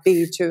might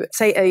be to,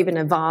 say, even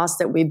a vase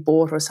that we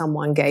bought or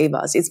someone gave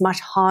us. It's much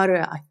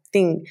harder, I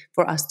think,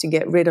 for us to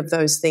get rid of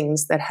those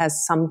things that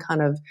has some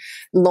kind of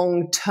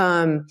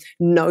long-term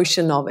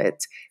notion of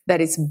it, that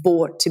it's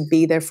bought to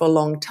be there for a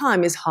long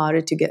time, is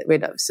harder to get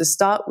rid of. So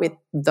start with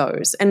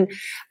those. And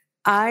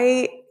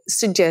I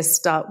suggest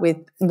start with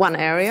one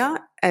area,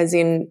 as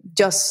in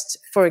just,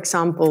 for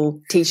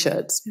example,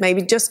 T-shirts.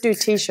 Maybe just do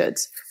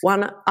T-shirts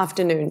one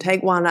afternoon,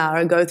 take 1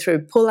 hour, go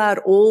through, pull out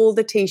all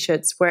the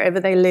T-shirts wherever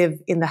they live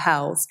in the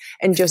house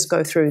and just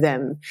go through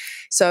them.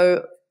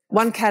 So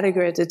one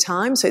category at a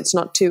time, so it's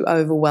not too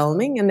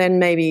overwhelming. And then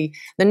maybe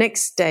the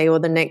next day or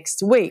the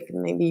next week,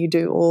 maybe you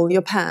do all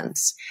your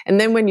pants. And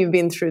then when you've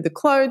been through the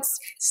clothes,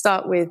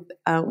 start with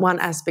one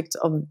aspect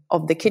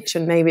of the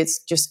kitchen. Maybe it's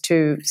just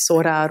to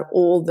sort out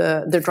all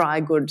the dry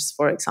goods,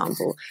 for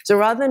example. So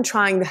rather than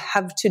trying to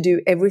have to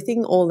do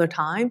everything all the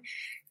time,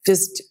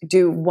 just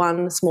do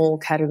one small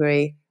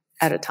category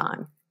at a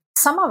time.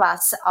 Some of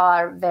us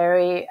are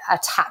very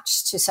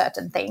attached to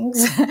certain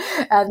things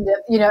and,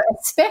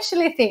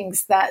 especially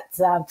things that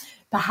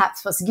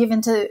perhaps was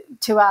given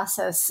to us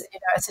as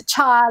a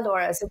child or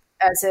as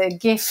a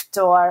gift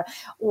or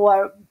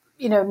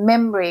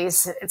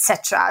memories,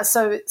 etc.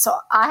 So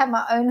I have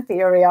my own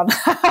theory on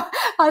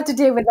how to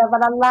deal with them,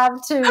 but I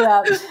love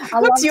to.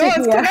 What's yours?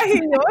 Can I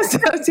hear yours?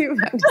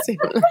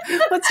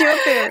 What's your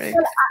theory?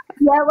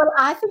 Well,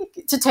 I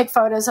think to take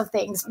photos of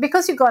things,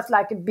 because you got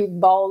like a big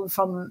bowl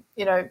from,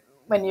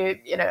 when you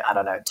I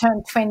don't know,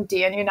 turn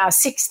 20 and you're now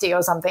 60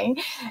 or something,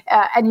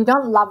 and you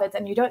don't love it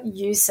and you don't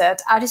use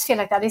it, I just feel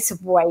like that is a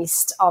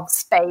waste of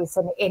space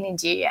and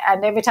energy.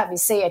 And every time you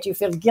see it, you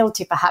feel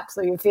guilty perhaps,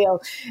 or you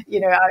feel,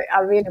 I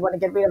really want to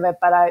get rid of it,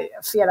 but I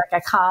feel like I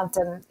can't.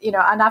 And,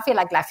 and I feel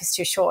like life is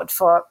too short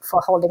for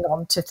holding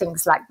on to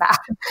things like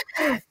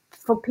that.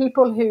 For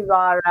people who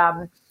are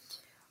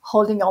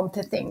holding on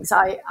to things,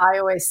 I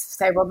always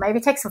say, well, maybe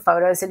take some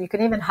photos, and you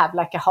can even have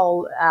like a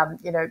whole,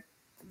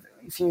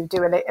 if you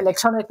do it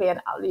electronically,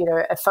 and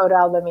a photo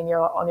album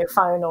on your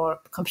phone or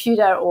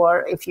computer,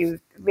 or if you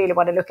really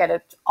want to look at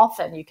it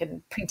often, you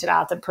can print it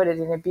out and put it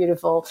in a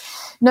beautiful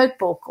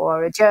notebook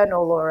or a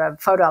journal or a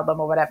photo album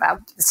or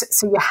whatever.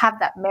 So you have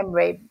that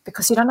memory,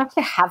 because you don't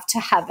actually have to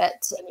have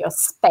it in your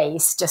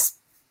space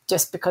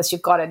just because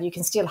you've got it. You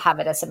can still have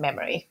it as a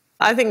memory.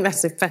 I think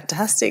that's a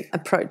fantastic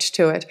approach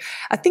to it.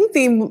 I think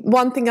the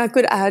one thing I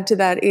could add to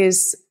that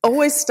is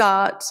always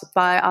start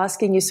by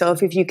asking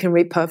yourself if you can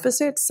repurpose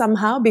it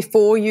somehow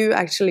before you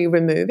actually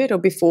remove it, or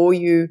before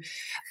you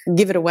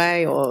give it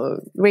away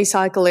or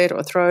recycle it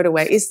or throw it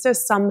away. Is there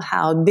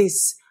somehow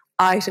this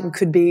item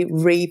could be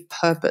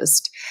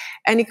repurposed?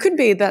 And it could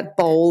be that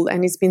bowl,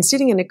 and it's been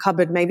sitting in a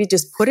cupboard. Maybe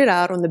just put it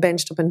out on the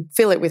bench top and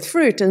fill it with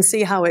fruit and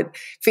see how it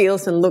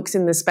feels and looks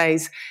in the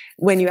space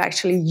when you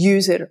actually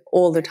use it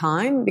all the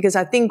time. Because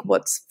I think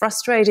what's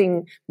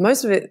frustrating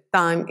most of the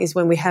time is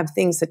when we have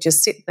things that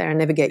just sit there and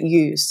never get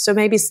used. So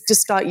maybe just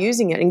start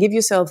using it and give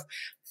yourself,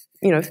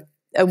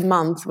 a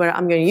month where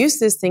I'm going to use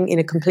this thing in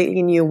a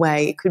completely new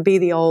way. It could be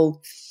the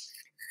old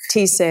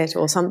tea set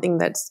or something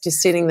that's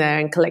just sitting there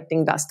and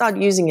collecting dust. Start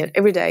using it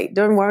every day.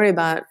 Don't worry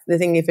about the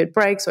thing if it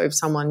breaks or if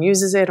someone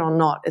uses it or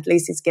not. At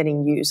least it's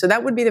getting used. So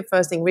that would be the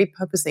first thing,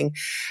 repurposing.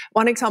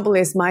 One example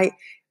is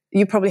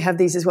you probably have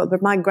these as well,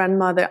 but my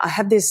grandmother, I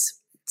have this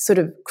sort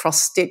of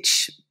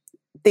cross-stitch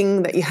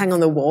thing that you hang on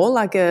the wall,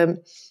 like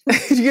with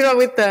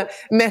the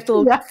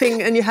metal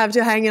thing, and you have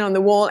to hang it on the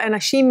wall. And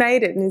she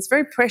made it, and it's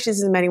very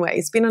precious in many ways.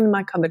 It's been in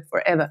my cupboard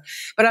forever.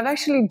 But I've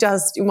actually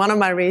just, in one of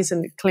my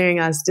recent clearing,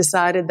 I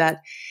decided that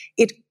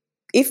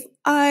if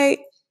I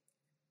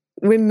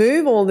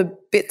remove all the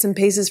bits and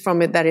pieces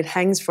from it that it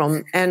hangs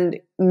from and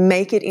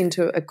make it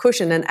into a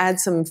cushion and add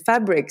some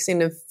fabrics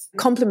in a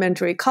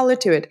complementary color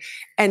to it,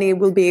 and it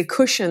will be a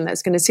cushion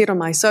that's going to sit on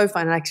my sofa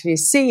and I actually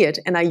see it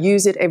and I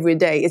use it every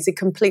day. It's a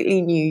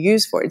completely new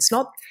use for it. It's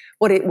not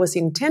what it was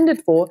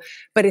intended for,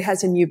 but it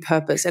has a new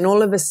purpose. And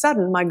all of a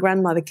sudden, my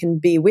grandmother can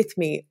be with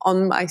me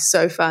on my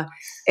sofa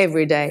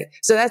every day.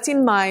 So that's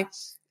in my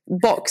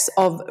box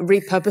of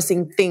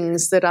repurposing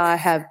things that I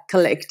have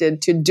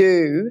collected to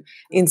do,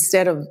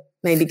 instead of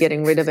maybe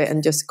getting rid of it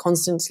and just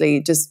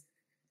constantly just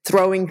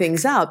throwing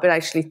things out, but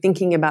actually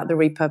thinking about the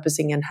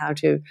repurposing and how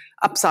to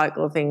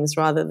upcycle things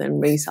rather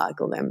than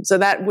recycle them. So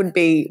that would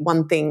be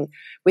one thing,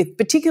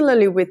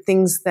 particularly with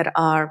things that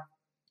are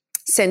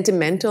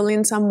sentimental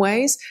in some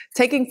ways.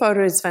 Taking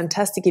photos is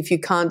fantastic if you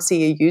can't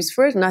see a use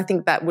for it, and I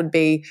think that would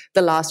be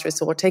the last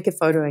resort. Take a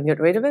photo and get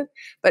rid of it.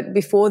 But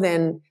before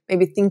then,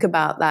 maybe think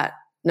about that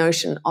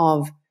notion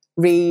of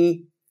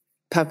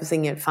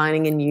repurposing it,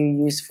 finding a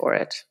new use for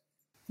it.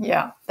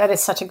 Yeah, that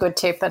is such a good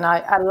tip, and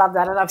I love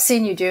that. And I've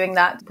seen you doing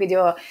that with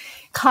your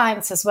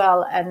clients as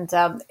well, and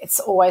it's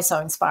always so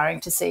inspiring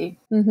to see.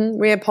 Mm-hmm.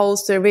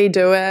 Reupholster,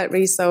 redo it,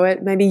 resew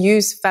it, maybe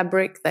use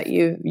fabric that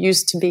you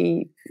used to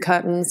be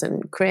curtains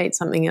and create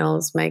something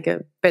else, make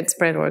a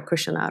bedspread or a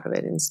cushion out of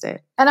it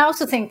instead. And I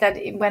also think that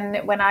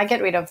when I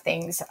get rid of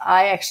things,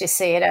 I actually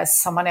see it as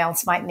someone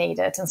else might need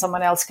it and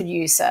someone else could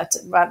use it,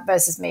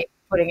 versus me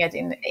putting it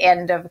in the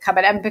end of a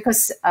cupboard. And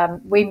because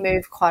we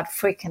move quite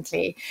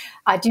frequently,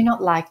 I do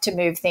not like to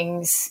move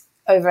things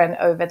over and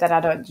over that I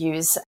don't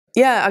use.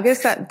 Yeah, I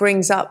guess that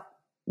brings up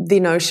the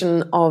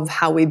notion of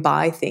how we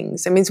buy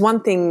things. I mean, it's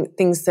one thing,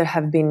 things that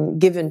have been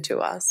given to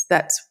us.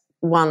 That's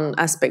one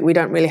aspect we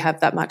don't really have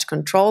that much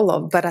control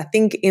of. But I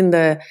think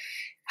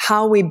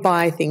how we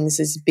buy things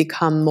has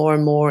become more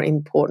and more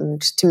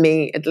important to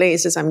me, at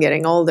least as I'm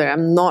getting older.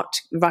 I'm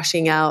not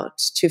rushing out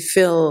to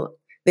fill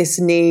this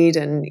need,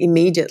 and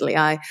immediately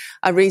I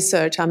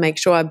research, I make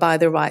sure I buy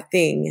the right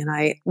thing, and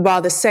I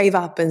rather save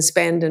up and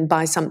spend and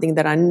buy something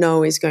that I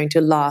know is going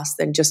to last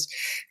than just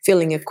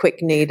feeling a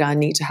quick need. I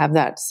need to have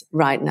that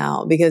right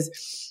now, because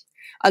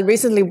I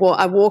recently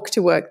I walk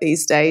to work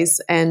these days,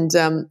 and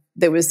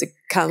there was a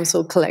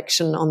council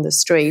collection on the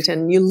street,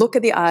 and you look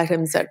at the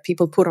items that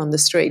people put on the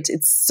street,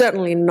 it's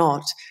certainly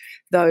not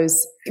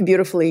those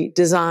beautifully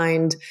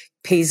designed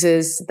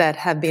pieces that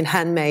have been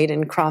handmade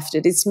and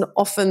crafted. It's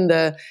often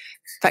the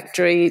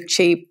factory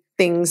cheap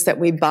things that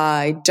we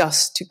buy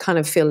just to kind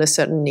of fill a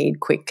certain need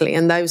quickly,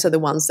 and those are the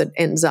ones that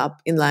ends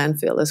up in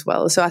landfill as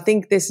well. So I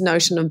think this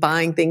notion of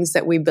buying things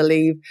that we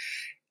believe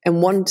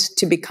and want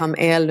to become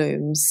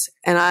heirlooms,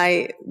 and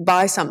I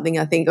buy something,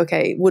 I think,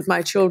 okay, would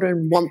my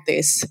children want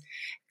this,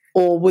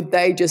 or would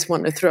they just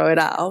want to throw it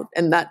out?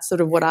 And that's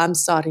sort of what I'm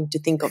starting to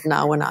think of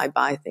now when I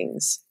buy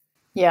things.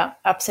 Yeah,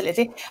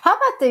 absolutely. How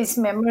about these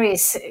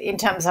memories in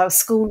terms of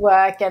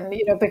schoolwork? And,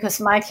 because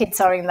my kids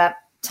are in that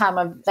time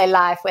of their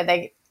life where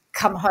they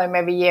come home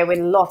every year with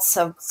lots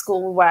of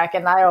schoolwork,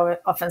 and I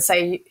often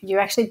say you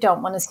actually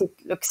don't want to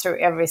look through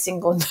every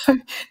single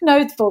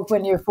notebook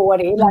when you're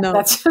 40.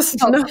 That's just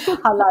not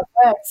how life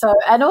works. So,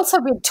 and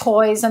also with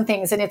toys and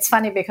things, and it's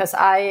funny because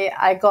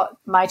I got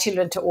my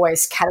children to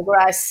always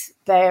categorize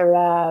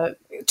their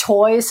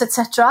toys,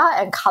 etc.,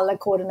 and color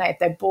coordinate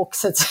their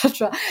books,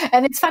 etc.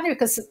 And it's funny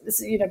because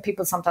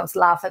people sometimes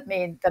laugh at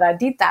me that I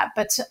did that,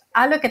 but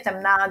I look at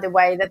them now, the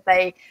way that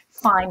they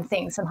find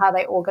things and how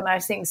they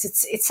organize things.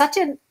 It's such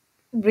a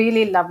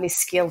really lovely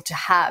skill to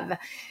have,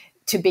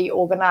 to be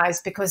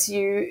organized, because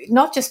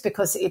not just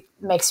because it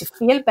makes you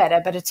feel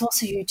better, but it's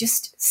also you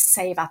just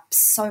save up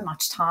so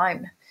much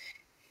time.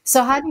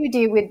 So how do you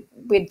deal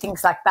with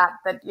things like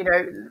that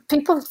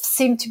people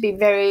seem to be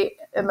very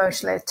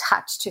emotionally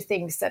attached to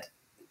things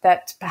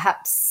that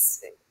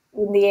perhaps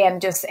in the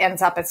end just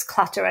ends up as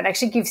clutter and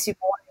actually gives you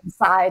more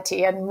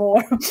anxiety and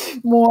more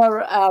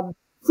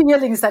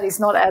feelings that is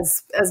not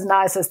as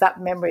nice as that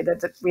memory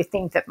that we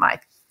think that might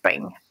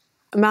bring?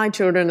 My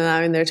children are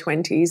now in their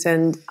 20s,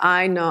 and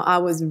I know I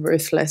was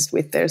ruthless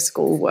with their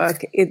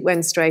schoolwork. It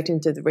went straight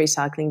into the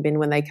recycling bin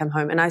when they come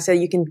home. And I said,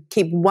 you can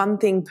keep one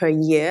thing per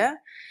year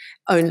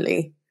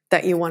only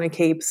that you want to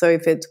keep. So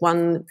if it's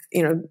one,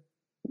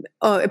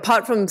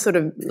 apart from sort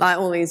of like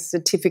all these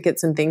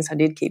certificates and things I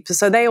did keep.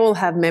 So they all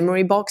have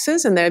memory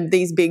boxes, and they're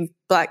these big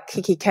black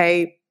Kikki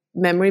K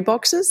memory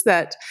boxes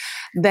that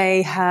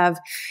they have,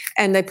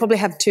 and they probably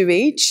have 2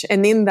 each,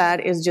 and in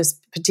that is just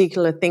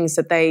particular things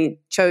that they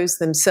chose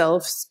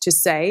themselves to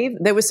save.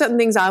 There were certain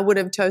things I would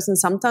have chosen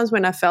sometimes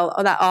when I felt,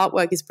 that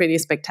artwork is pretty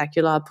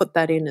spectacular, I'll put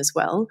that in as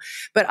well.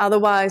 But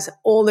otherwise,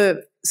 all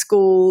the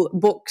school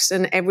books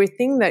and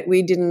everything that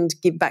we didn't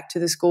give back to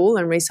the school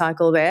and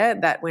recycle there,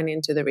 that went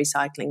into the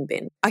recycling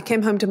bin. I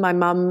came home to my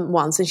mum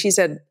once and she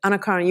said,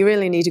 Anna-Karin, you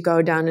really need to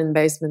go down in the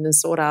basement and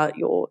sort out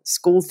your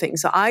school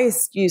things. So I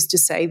used to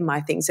save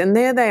my things, and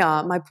there they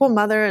are. My poor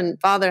mother and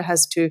father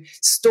has to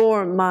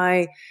store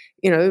my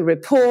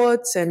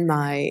reports and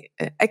my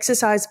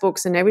exercise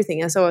books and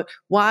everything. And so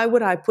why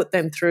would I put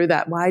them through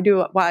that? Why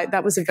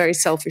that was a very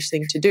selfish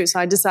thing to do. So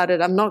I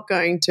decided I'm not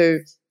going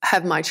to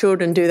have my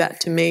children do that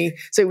to me.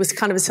 So it was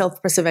kind of a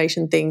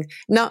self-preservation thing.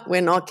 No, we're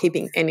not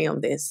keeping any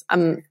of this.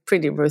 I'm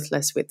pretty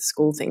ruthless with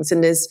school things.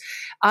 And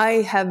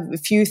I have a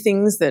few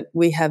things that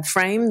we have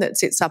framed that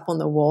sits up on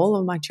the wall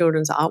of my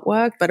children's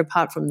artwork. But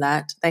apart from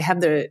that, they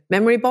have their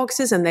memory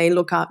boxes and they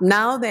look up.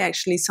 Now they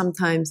actually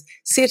sometimes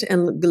sit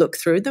and look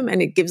through them,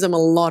 and it gives them a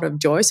lot of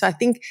joy. So I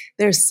think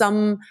there's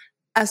some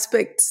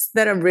aspects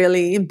that are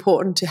really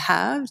important to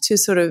have to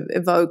sort of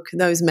evoke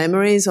those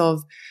memories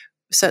of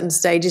certain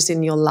stages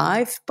in your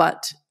life,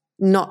 but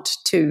not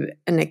to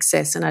an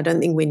excess. And I don't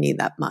think we need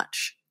that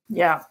much.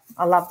 Yeah,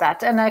 I love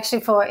that. And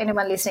actually, for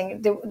anyone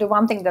listening, the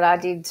one thing that I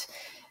did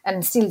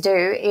and still do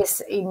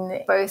is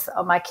in both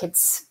of my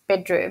kids'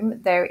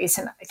 bedroom, there is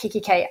a Kikki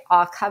K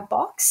archive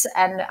box,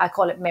 and I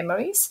call it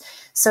memories.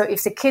 So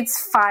if the kids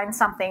find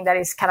something that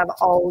is kind of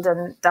old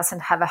and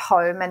doesn't have a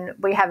home, and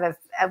we have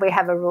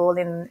a rule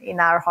in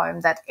our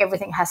home that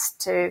everything has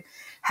to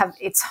have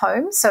its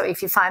home. So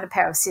if you find a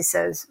pair of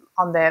scissors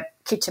on the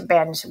kitchen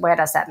bench, where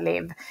does that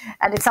live?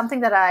 And it's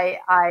something that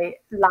I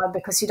love,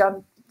 because you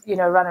don't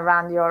run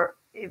around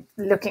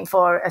looking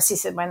for a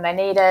scissor when they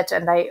need it,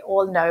 and they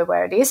all know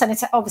where it is. And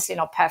it's obviously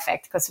not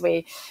perfect, because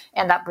we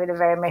end up with a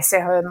very messy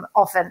home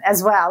often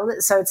as well.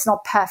 So it's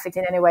not perfect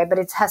in any way, but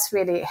it has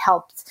really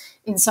helped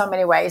in so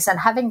many ways. And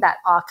having that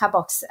archive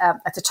box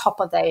at the top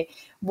of the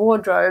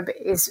wardrobe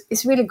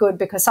is really good,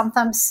 because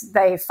sometimes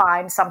they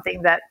find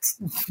something that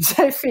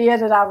they fear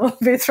that I will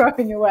be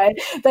throwing away.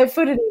 They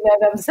put it in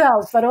there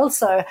themselves. But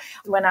also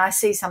when I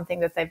see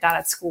something that they've done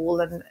at school,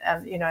 and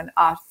an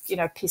art,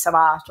 piece of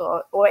art,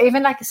 or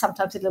even like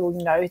sometimes a little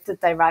note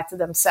that they write to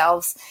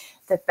themselves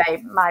that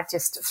they might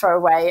just throw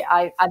away,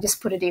 I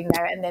just put it in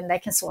there, and then they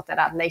can sort that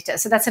out later.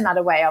 So that's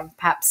another way of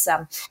perhaps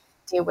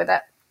deal with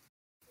it.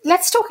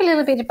 Let's talk a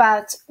little bit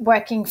about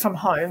working from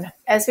home.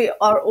 As we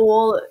are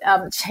all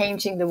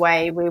changing the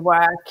way we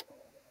work,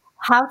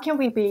 how can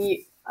we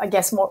be I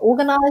guess, more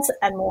organized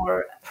and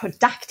more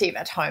productive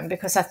at home,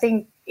 because I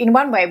think in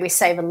one way we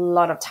save a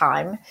lot of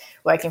time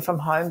working from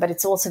home, but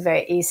it's also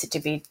very easy to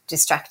be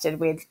distracted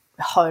with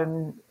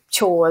home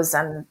chores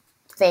and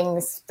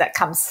things that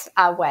comes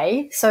our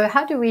way. So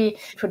how do we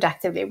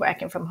productively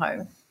working from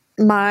home?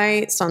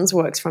 My son's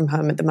works from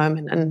home at the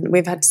moment, and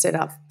we've had to set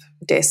up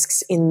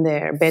desks in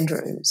their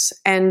bedrooms.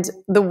 And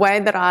the way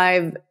that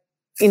I've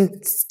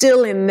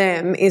instill in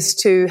them is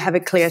to have a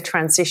clear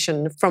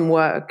transition from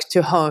work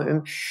to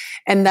home.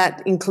 And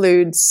that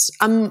includes,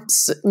 I'm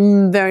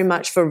very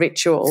much for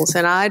rituals,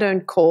 and I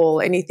don't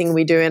call anything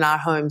we do in our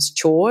homes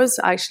chores.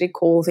 I actually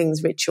call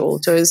things ritual.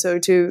 So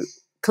to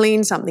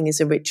clean something is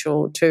a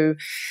ritual, to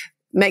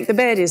make the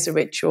bed is a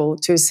ritual,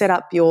 to set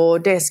up your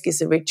desk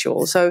is a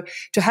ritual. So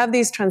to have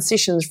these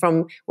transitions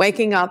from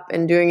waking up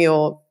and doing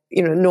your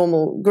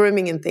normal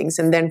grooming and things,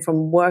 and then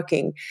from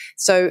working.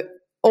 So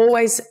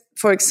always,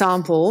 for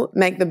example,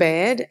 make the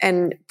bed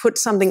and put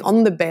something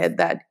on the bed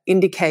that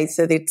indicates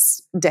that it's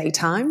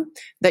daytime,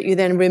 that you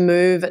then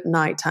remove at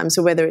nighttime.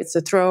 So whether it's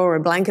a throw or a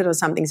blanket or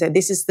something, say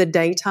this is the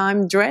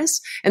daytime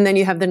dress, and then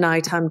you have the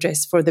nighttime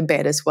dress for the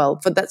bed as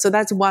well. So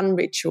that's one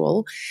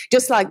ritual.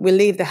 Just like we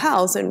leave the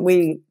house and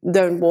we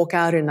don't walk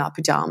out in our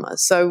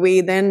pajamas. So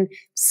we then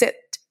set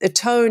a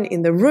tone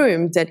in the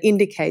room that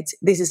indicates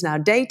this is now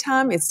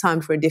daytime, it's time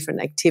for a different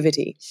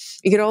activity.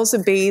 It could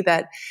also be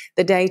that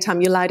the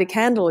daytime you light a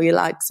candle, you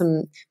light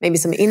maybe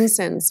some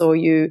incense, or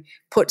you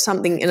put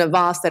something in a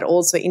vase that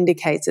also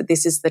indicates that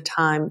this is the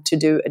time to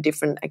do a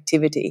different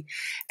activity.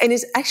 And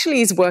it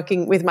actually is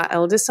working with my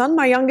eldest son.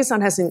 My youngest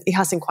son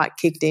hasn't quite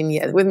kicked in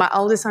yet. With my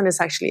eldest son,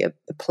 it's actually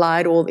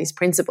applied all these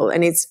principles,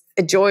 and it's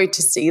a joy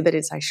to see that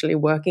it's actually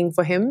working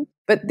for him.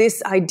 But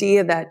this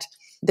idea that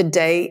the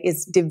day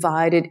is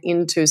divided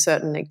into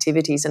certain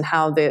activities and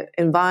how the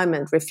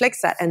environment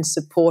reflects that and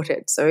support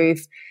it. So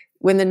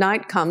when the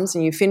night comes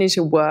and you finish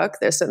your work,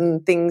 there's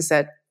certain things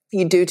that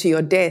you do to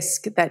your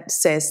desk that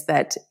says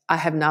that I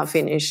have now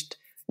finished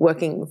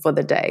working for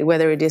the day,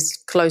 whether it is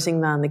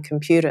closing down the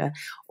computer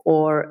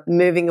or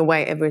moving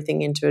away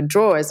everything into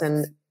drawers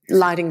and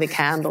lighting the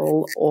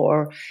candle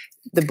or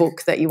the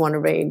book that you want to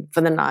read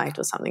for the night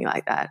or something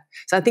like that.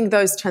 So I think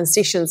those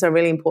transitions are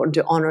really important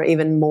to honor,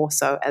 even more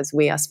so as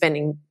we are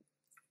spending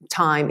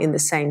time in the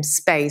same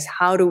space.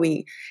 How do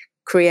we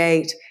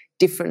create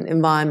different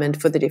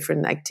environment for the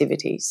different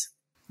activities?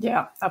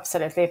 Yeah,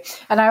 absolutely.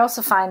 And I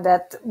also find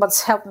that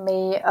what's helped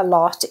me a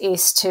lot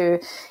is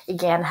to,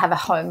 again, have a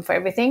home for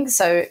everything.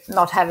 So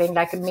not having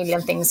like a million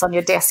things on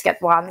your desk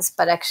at once,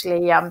 but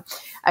actually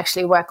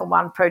work on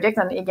one project.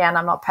 And again,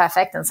 I'm not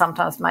perfect, and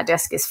sometimes my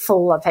desk is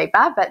full of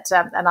paper, but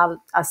and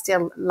I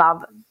still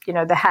love,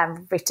 the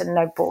handwritten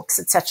notebooks,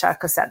 etc.,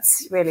 because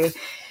that's really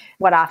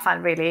what I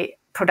find really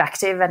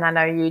productive, and I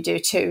know you do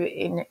too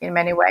in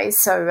many ways.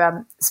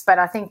 So, but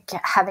I think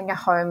having a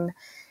home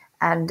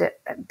and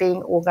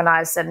being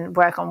organized and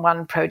work on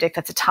one project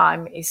at a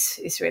time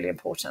is really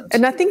important.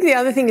 And I think the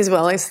other thing as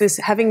well is this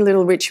having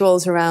little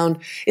rituals around.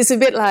 It's a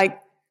bit like,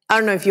 I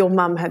don't know if your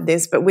mum had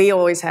this, but we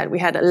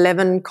had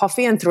 11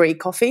 coffee and 3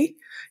 coffee.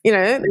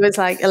 It was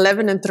like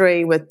 11 and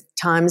 3 with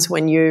times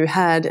when you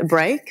had a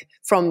break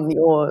from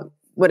your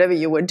whatever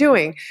you were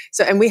doing.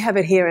 So, and we have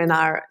it here in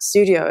our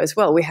studio as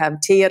well. We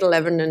have tea at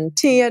 11 and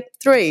tea at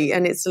 3,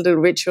 and it's a little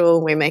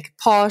ritual. We make a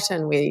pot,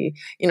 and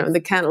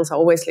the candles are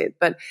always lit,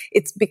 but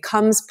it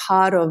becomes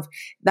part of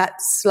that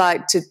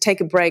slide to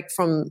take a break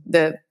from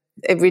the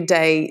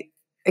everyday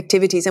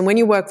activities. And when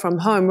you work from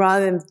home,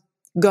 rather than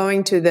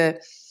going to the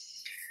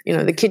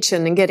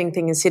kitchen and getting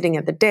things and sitting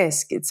at the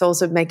desk, it's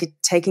also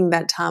taking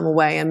that time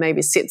away and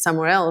maybe sit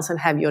somewhere else and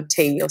have your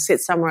tea, or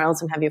sit somewhere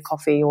else and have your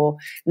coffee, or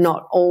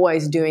not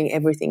always doing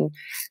everything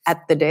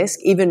at the desk,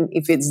 even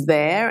if it's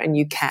there and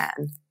you can.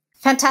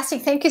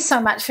 Fantastic. Thank you so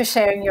much for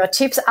sharing your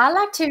tips. I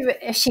like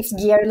to shift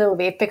gear a little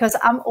bit because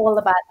I'm all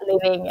about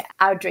living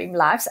our dream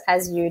lives,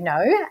 as you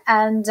know.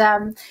 And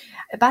I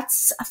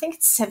think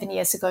it's 7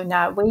 years ago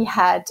now, we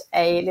had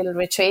a little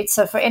retreat.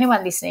 So for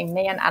anyone listening,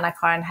 me and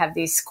Anna-Karin have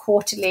these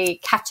quarterly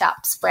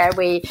catch-ups where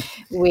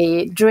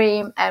we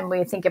dream and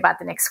we think about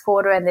the next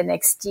quarter and the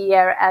next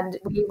year. And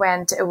we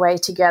went away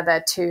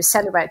together to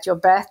celebrate your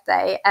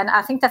birthday. And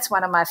I think that's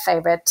one of my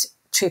favorite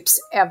trips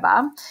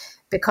ever,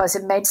 because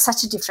it made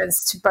such a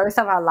difference to both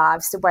of our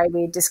lives, the way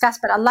we discussed.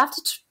 But I'd love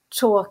to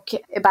talk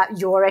about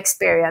your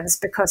experience,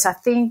 because I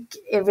think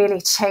it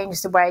really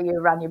changed the way you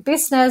run your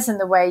business and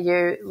the way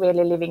you're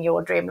really living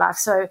your dream life.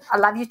 So I'd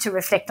love you to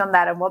reflect on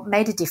that and what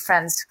made a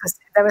difference, because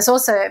there was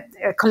also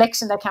a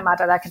collection that came out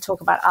that I can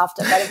talk about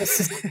after, but it was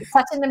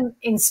such an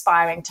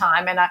inspiring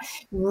time. And I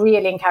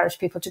really encourage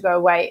people to go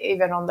away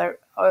even on their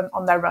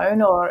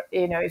own, or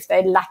if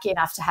they're lucky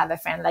enough to have a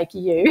friend like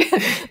you,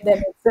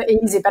 then it's so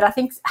easy. But I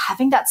think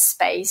having that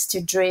space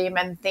to dream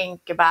and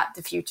think about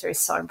the future is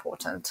so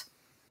important.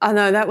 I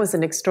know that was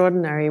an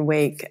extraordinary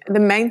week. The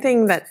main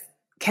thing that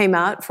came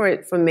out for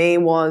me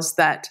was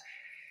that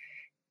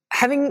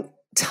having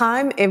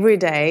time every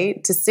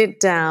day to sit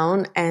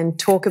down and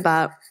talk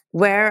about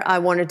where I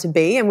wanted to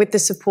be, and with the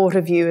support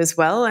of you as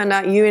well.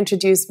 And you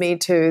introduced me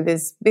to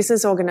this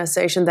business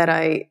organization that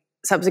I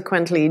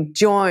subsequently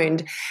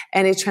joined,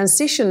 and it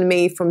transitioned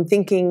me from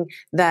thinking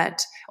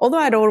that, although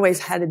I'd always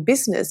had a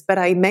business, but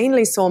I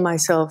mainly saw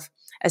myself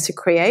as a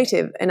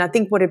creative. And I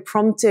think what it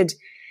prompted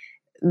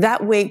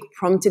that week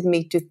prompted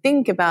me to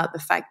think about the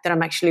fact that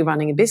I'm actually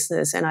running a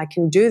business and I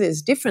can do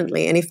this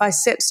differently. And if I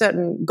set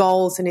certain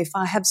goals and if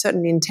I have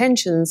certain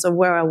intentions of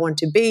where I want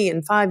to be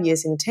in 5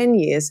 years, in 10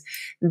 years,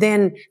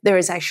 then there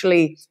is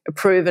actually a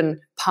proven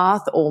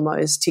path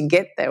almost to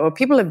get there. Or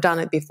people have done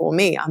it before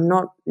me. I'm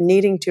not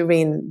needing to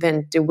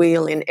reinvent the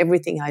wheel in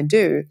everything I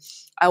do.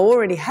 I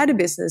already had a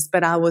business,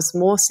 but I was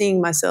more seeing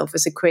myself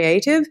as a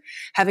creative,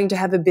 having to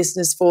have a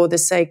business for the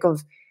sake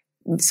of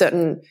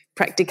certain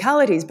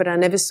practicalities, but I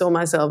never saw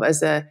myself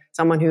as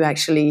someone who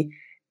actually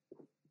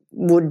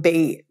would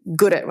be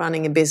good at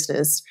running a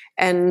business.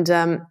 And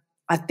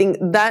I think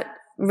that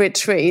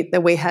retreat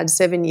that we had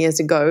 7 years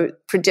ago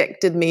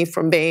projected me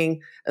from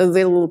being a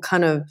little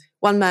kind of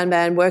one-man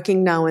band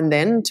working now and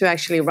then to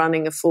actually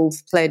running a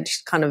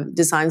full-fledged kind of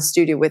design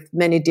studio with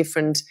many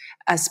different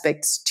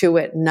aspects to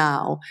it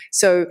now.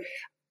 So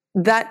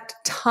that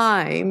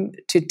time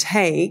to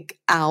take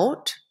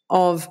out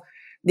of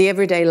the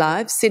everyday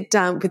life, sit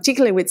down,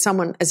 particularly with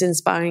someone as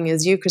inspiring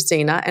as you,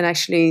 Christina, and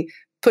actually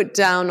put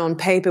down on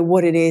paper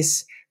what it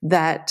is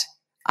that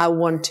I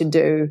want to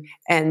do,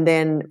 and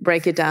then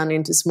break it down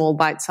into small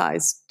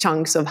bite-sized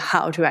chunks of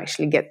how to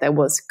actually get there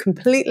was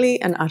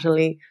completely and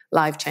utterly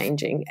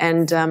life-changing.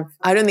 And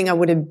I don't think I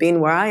would have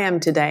been where I am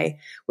today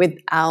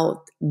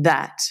without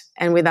that,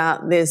 and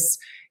without this,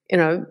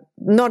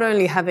 not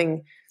only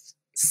having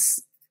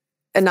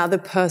another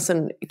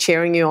person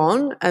cheering you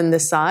on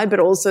the side, but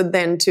also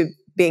then to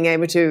being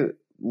able to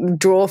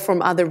draw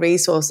from other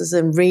resources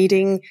and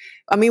reading.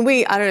 I mean,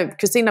 I don't know,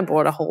 Christina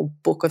bought a whole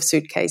book of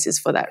suitcases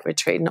for that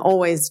retreat and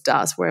always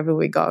does wherever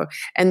we go.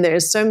 And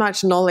there's so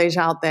much knowledge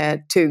out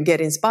there to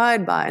get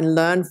inspired by and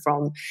learn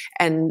from,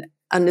 and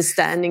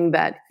understanding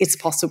that it's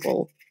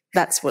possible.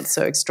 That's what's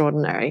so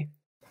extraordinary.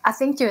 I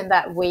think during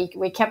that week,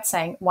 we kept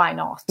saying, why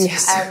not?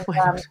 Yes,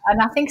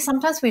 and I think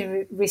sometimes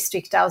we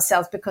restrict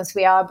ourselves because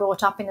we are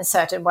brought up in a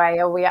certain way,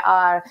 or we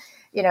are,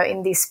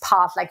 in this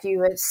path, like you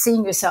were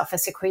seeing yourself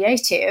as a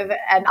creative.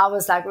 And I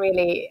was like,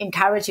 really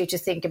encourage you to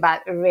think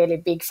about a really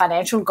big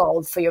financial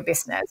goal for your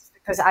business,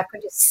 because I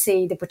could just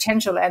see the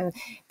potential and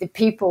the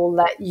people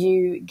that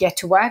you get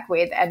to work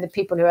with and the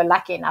people who are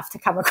lucky enough to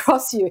come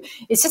across you.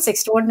 It's just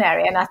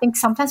extraordinary. And I think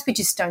sometimes we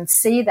just don't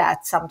see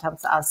that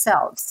sometimes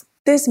ourselves.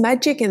 There's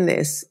magic in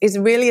this. It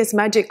really is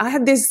magic. I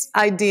had this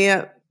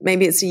idea,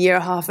 maybe it's a year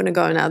and a half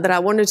ago now, that I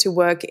wanted to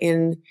work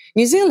in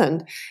New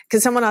Zealand,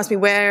 because someone asked me,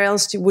 where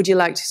else would you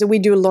like to? So we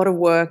do a lot of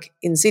work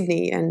in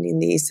Sydney and in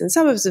the eastern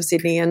suburbs of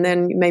Sydney, and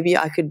then maybe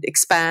I could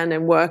expand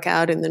and work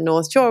out in the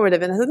North Shore or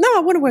whatever. And I said, no,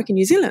 I want to work in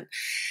New Zealand.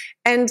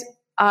 And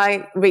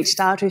I reached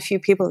out to a few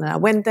people and I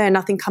went there,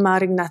 nothing come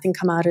out of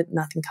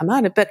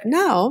it. But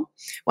now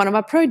one of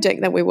our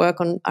projects that we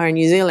work on are in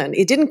New Zealand.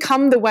 It didn't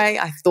come the way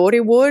I thought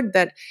it would,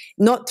 that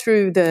not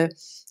through the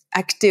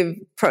active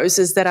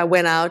process that I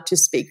went out to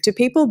speak to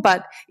people,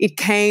 but it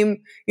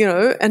came,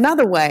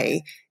 another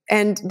way.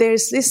 And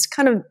there's this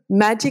kind of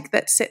magic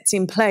that sets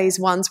in place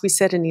once we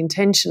set an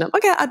intention of,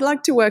 okay, I'd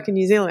like to work in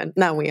New Zealand.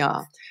 Now we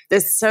are.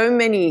 There's so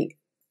many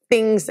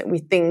things that we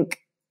think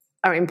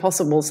are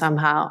impossible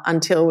somehow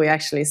until we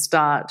actually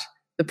start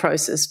the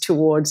process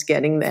towards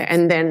getting there.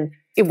 And then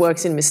it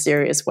works in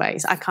mysterious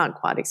ways. I can't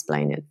quite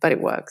explain it, but it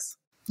works.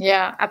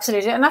 Yeah,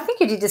 absolutely. And I think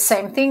you did the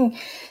same thing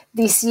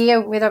this year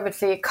with,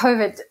 obviously,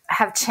 COVID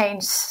have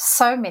changed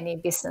so many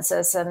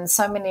businesses and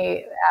so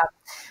many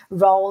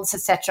roles,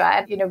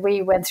 etc. And,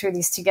 we went through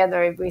this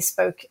together. We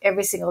spoke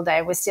every single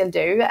day. We still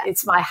do.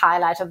 It's my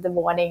highlight of the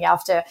morning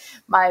after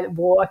my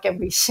walk, and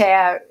we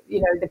share,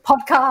 the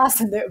podcast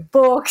and the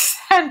books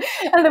and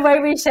the way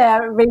we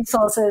share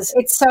resources.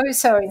 It's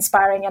so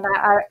inspiring. And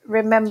I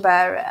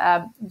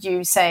remember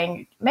you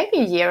saying maybe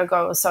a year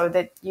ago or so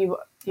that you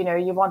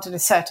wanted a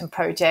certain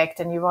project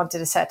and you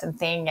wanted a certain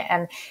thing,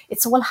 and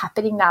it's all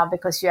happening now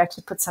because you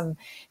actually put some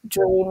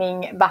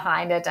dreaming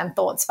behind it and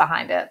thoughts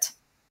behind it.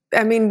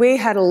 I mean, we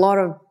had a lot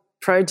of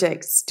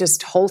projects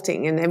just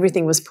halting and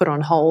everything was put on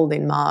hold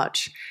in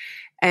March.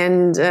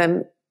 And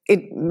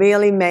it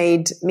really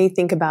made me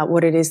think about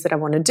what it is that I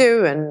want to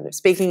do, and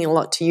speaking a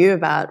lot to you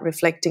about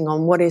reflecting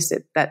on what is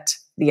it that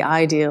the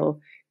ideal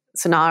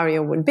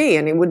scenario would be.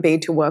 And it would be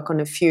to work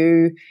on a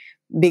few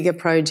bigger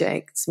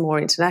projects, more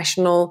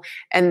international,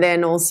 and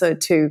then also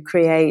to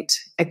create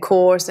a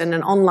course and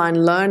an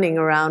online learning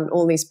around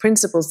all these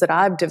principles that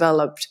I've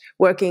developed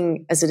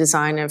working as a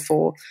designer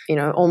for,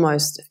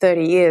 almost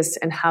 30 years.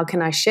 And how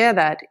can I share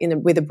that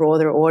with a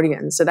broader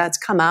audience? So that's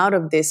come out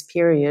of this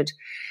period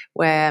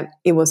where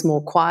it was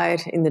more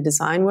quiet in the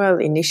design world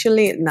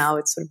initially. Now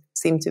it sort of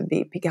seemed to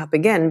be pick up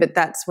again. But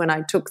that's when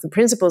I took the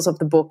principles of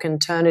the book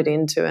and turned it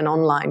into an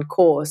online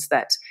course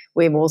that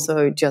we've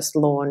also just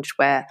launched,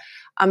 where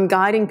I'm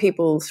guiding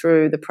people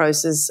through the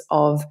process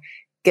of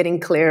getting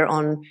clear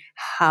on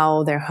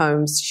how their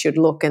homes should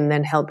look and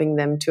then helping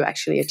them to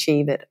actually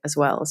achieve it as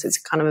well. So it's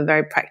kind of a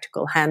very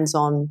practical,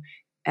 hands-on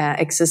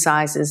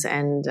exercises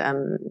and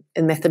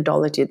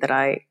methodology that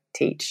I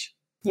teach.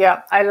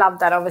 Yeah, I love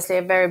that. Obviously,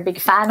 a very big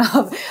fan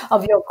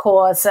of your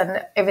course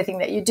and everything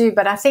that you do.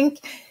 But I think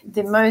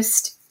the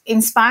most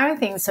inspiring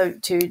thing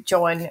to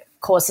join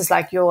courses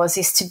like yours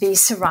is to be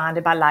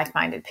surrounded by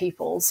like-minded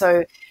people.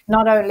 So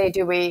not only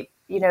do we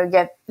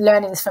get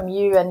learnings from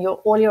you and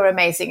all your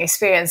amazing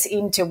experience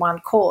into one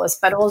course,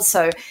 but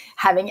also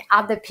having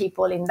other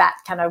people in that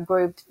kind of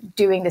group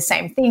doing the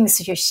same things,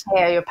 so you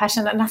share your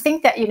passion. And I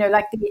think that,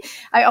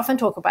 I often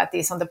talk about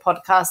this on the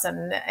podcast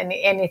and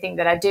anything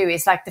that I do,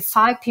 is like the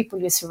 5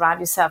 people you surround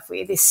yourself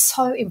with is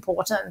so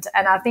important.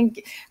 And I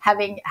think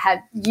having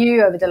had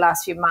you over the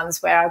last few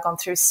months where I've gone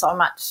through so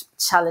much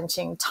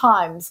challenging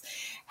times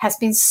has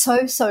been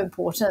so, so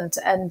important.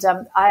 And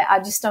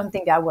I just don't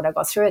think I would have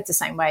got through it the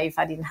same way if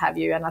I didn't have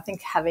you. And I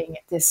think having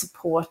the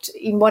support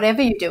in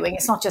whatever you're doing,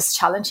 it's not just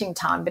challenging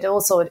time, but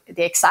also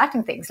the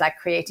exciting things like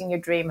creating your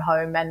dream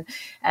home and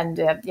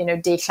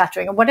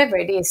decluttering or whatever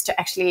it is, to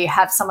actually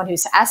have someone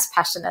who's as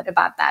passionate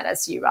about that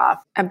as you are.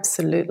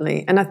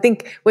 Absolutely. And I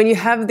think when you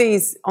have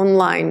these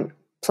online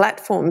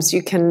platforms,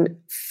 you can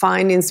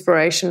find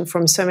inspiration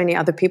from so many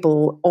other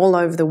people all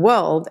over the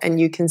world, and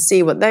you can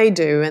see what they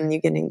do and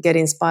you can get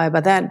inspired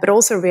by that, but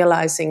also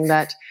realizing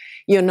that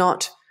you're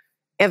not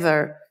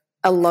ever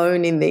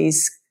alone in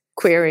these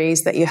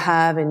queries that you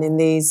have and in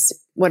these,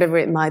 whatever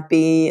it might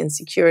be,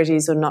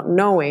 insecurities or not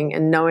knowing,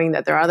 and knowing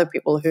that there are other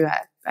people who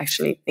are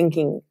actually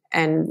thinking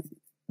and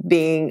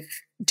being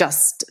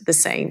just the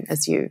same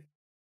as you.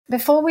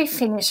 Before we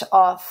finish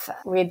off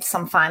with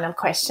some final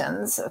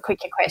questions,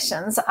 quicker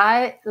questions,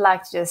 I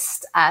like to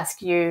just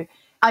ask you,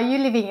 are you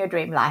living your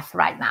dream life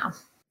right now?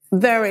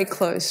 Very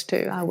close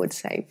to, I would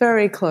say.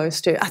 Very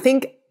close to. I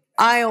think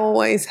I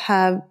always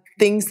have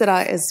things that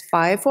I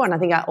aspire for, and I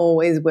think I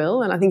always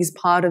will. And I think it's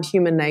part of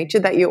human nature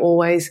that you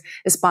always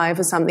aspire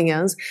for something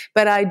else.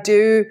 But I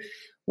do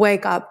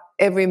wake up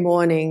every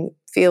morning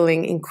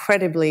feeling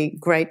incredibly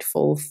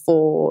grateful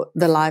for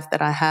the life that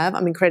I have.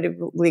 I'm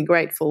incredibly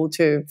grateful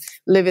to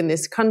live in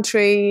this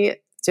country,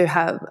 to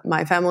have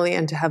my family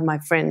and to have my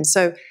friends.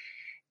 So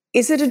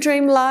is it a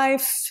dream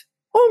life?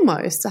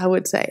 Almost, I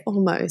would say,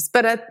 almost.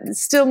 But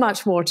still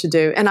much more to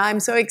do. And I'm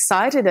so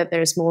excited that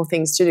there's more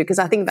things to do, because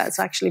I think that's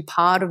actually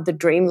part of the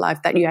dream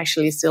life, that you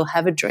actually still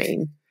have a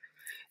dream.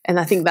 And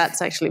I think that's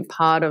actually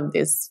part of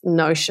this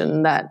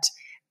notion that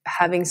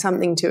having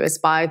something to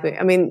aspire to.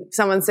 I mean,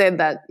 someone said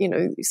that,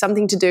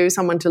 something to do,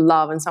 someone to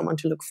love, and someone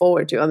to look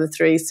forward to are the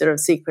 3 sort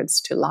of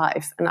secrets to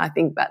life. And I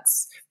think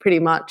that's pretty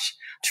much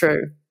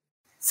true.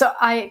 So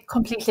I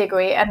completely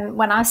agree. And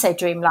when I say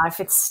dream life,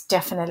 it's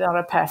definitely not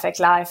a perfect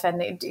life,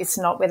 and it's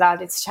not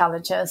without its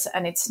challenges,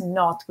 and it's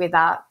not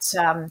without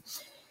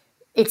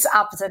its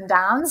ups and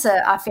downs.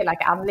 I feel like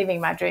I'm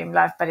living my dream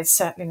life, but it's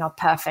certainly not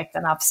perfect.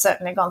 And I've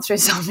certainly gone through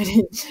so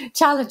many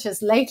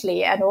challenges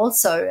lately. And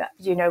also,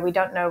 we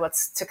don't know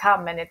what's to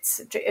come. And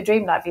a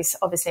dream life is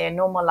obviously a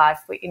normal life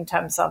in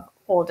terms of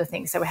all the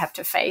things that we have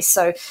to face.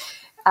 So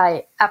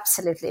I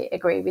absolutely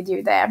agree with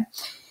you there.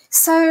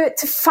 So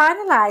to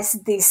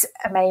finalize this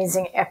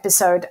amazing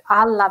episode,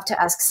 I'd love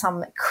to ask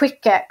some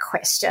quicker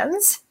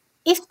questions.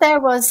 If there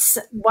was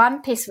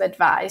one piece of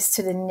advice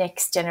to the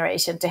next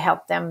generation to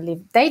help them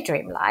live their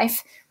dream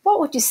life, what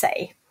would you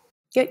say?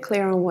 Get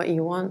clear on what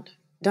you want.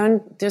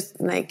 Don't just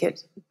make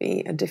it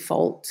be a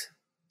default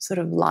sort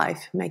of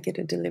life. Make it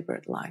a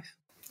deliberate life.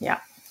 Yeah,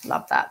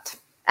 love that.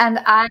 And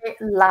I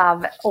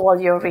love all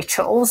your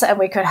rituals, and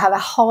we could have a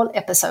whole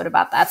episode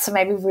about that. So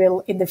maybe we'll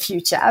in the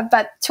future.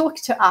 But talk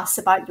to us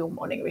about your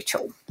morning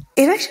ritual.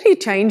 It actually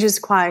changes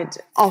quite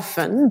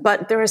often,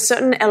 but there are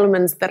certain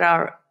elements that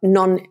are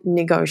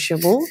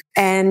non-negotiable,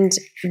 and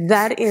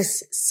that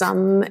is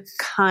some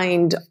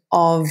kind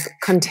of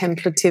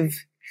contemplative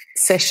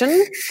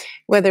session,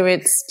 whether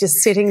it's just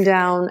sitting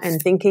down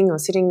and thinking or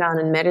sitting down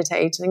and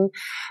meditating.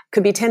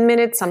 Could be 10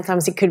 minutes,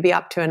 sometimes it could be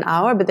up to an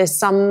hour, but there's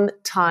some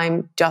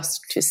time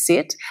just to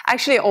sit. I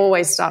actually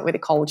always start with a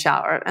cold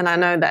shower, and I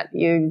know that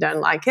you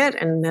don't like it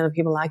and other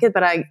people like it,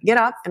 but I get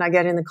up and I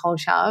get in the cold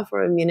shower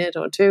for a minute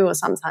or 2 or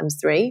sometimes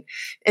 3,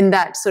 and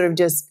that sort of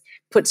just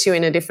puts you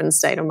in a different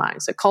state of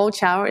mind. So cold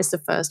shower is the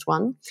first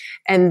one.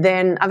 And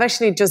then I'm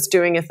actually just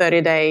doing a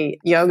 30-day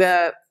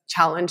yoga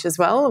challenge as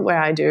well, where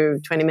I do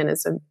 20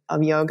 minutes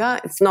of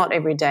yoga. It's not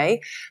every day,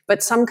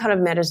 but some kind of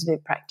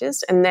meditative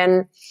practice. And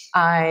then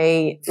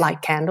I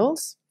light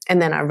candles,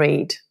 and then I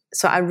read.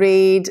 So I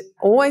read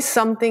always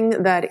something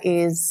that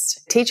is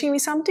teaching me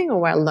something or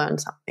where I learn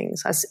something.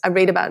 So I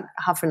read about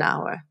half an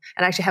hour,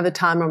 and I actually have a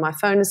timer on my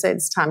phone to say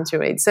it's time to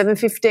read.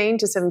 7:15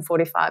 to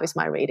 7:45 is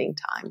my reading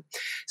time.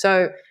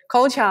 So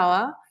cold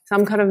shower,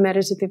 some kind of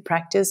meditative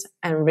practice,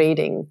 and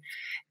reading.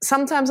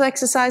 Sometimes I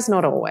exercise,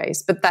 not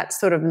always, but that's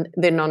sort of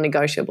the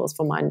non-negotiables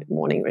for my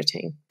morning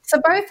routine.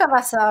 So both of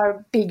us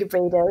are big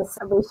readers.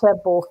 We share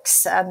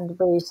books and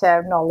we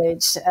share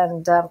knowledge,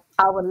 and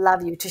I would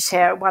love you to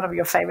share one of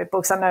your favorite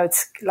books. I know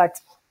it's like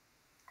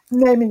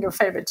naming your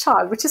favorite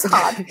child, which is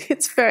hard.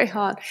 It's very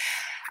hard.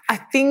 I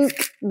think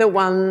the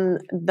one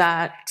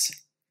that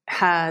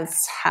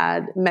has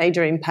had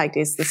major impact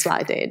is The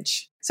Slight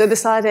Edge. So The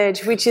Slight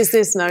Edge, which is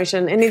this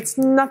notion, and it's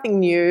nothing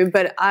new,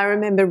 but I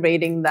remember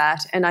reading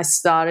that and I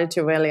started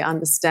to really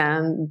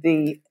understand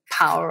the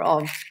power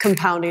of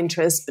compound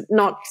interest, but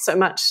not so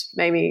much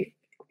maybe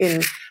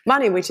in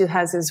money, which it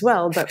has as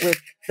well, but with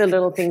the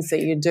little things that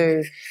you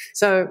do.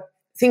 So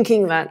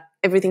thinking that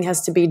everything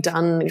has to be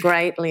done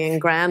greatly and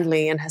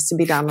grandly and has to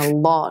be done a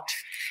lot,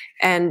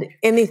 and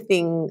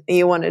anything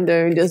you want to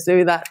do, just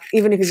do that,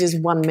 even if it's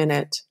just 1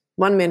 minute.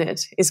 1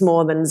 minute is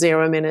more than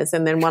 0 minutes,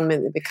 and then 1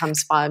 minute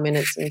becomes 5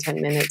 minutes and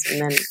 10 minutes,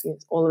 and then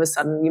all of a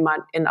sudden you might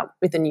end up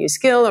with a new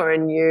skill or a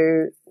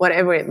new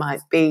whatever it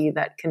might be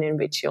that can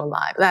enrich your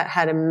life. That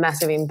had a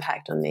massive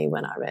impact on me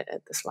when I read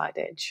it, The Slight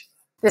Edge.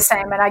 The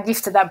same, and I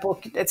gifted that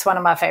book. It's one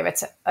of my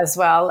favorites as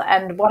well.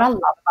 And what I love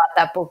about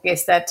that book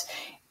is that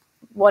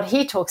what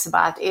he talks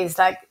about is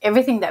like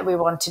everything that we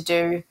want to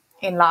do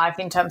in life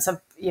in terms of,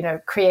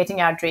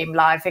 creating our dream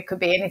life. It could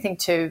be anything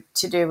to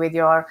do with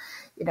your,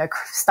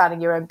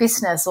 starting your own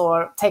business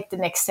or take the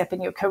next step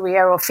in your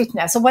career or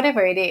fitness or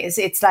whatever it is.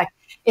 It's like,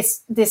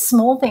 it's the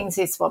small things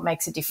is what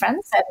makes a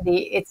difference. And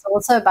it's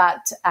also about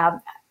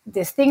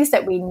the things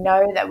that we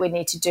know that we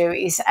need to do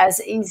is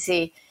as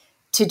easy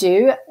to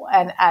do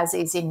and as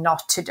easy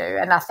not to do.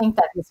 And I think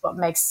that is what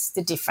makes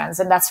the difference.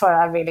 And that's what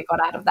I really got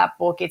out of that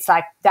book. It's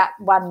like that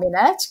 1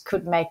 minute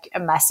could make a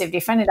massive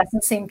difference. It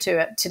doesn't seem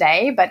to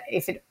today, but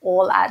if it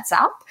all adds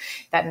up,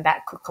 then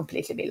that could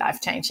completely be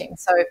life-changing.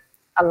 So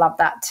I love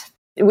that.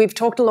 We've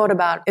talked a lot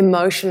about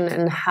emotion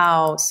and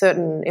how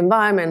certain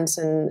environments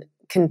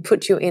can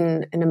put you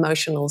in an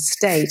emotional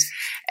state.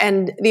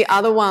 And the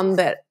other one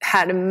that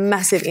had a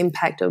massive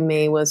impact on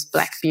me was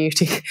Black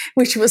Beauty,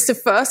 which was the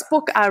first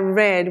book I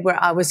read where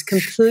I was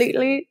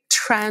completely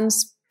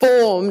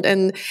transformed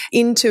and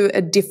into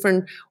a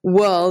different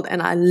world.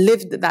 And I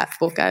lived that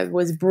book. I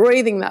was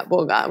breathing that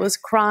book. I was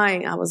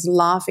crying. I was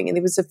laughing. And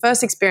it was the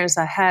first experience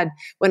I had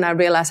when I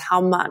realized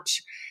how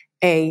much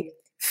a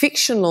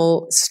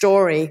fictional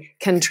story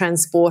can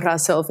transport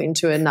ourselves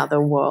into another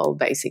world,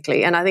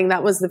 basically. And I think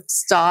that was the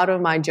start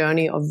of my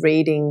journey of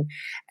reading.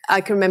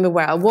 I can remember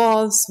where I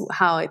was,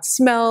 how it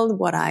smelled,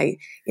 what I,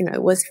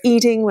 was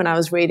eating when I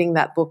was reading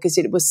that book, because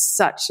it was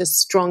such a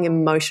strong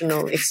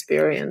emotional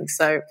experience.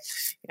 So,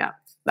 yeah,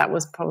 that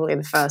was probably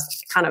the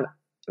first kind of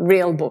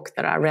real book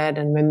that I read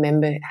and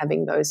remember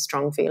having those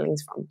strong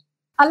feelings from.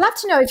 I'd love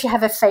to know if you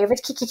have a favorite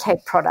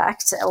KittyKate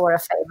product or a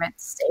favorite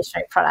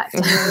stationery product.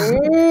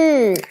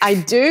 I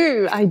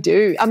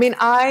do. I mean,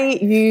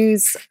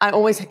 I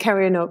always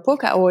carry a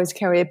notebook. I always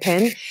carry a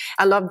pen.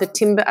 I love the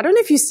Timber. I don't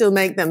know if you still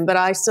make them, but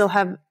I still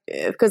have,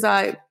 because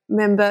I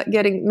remember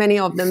getting many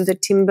of them, the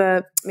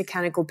Timber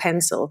mechanical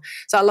pencil.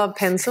 So I love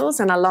pencils,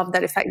 and I love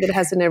that fact that it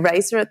has an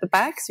eraser at the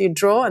back. So you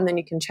draw and then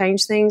you can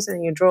change things,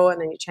 and you draw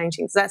and then you change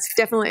things. That's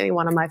definitely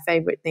one of my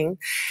favorite things.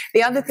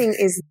 The other thing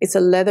is it's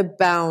a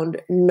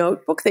leather-bound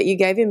notebook that you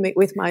gave me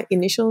with my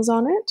initials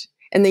on it.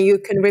 And then you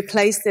can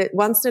replace it.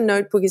 Once the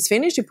notebook is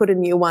finished, you put a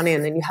new one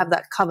in and you have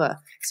that cover.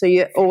 So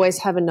you always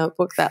have a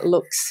notebook that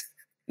looks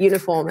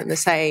uniform and the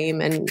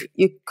same, and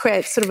you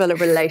create sort of a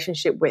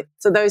relationship with.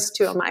 So those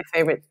two are my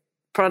favorite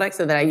products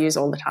that I use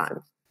all the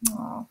time.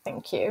 Oh,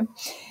 thank you.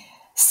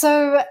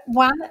 So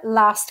one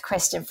last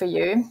question for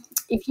you.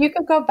 If you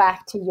could go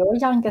back to your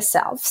younger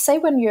self, say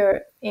when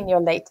you're in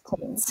your late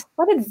teens,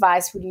 what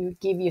advice would you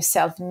give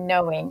yourself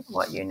knowing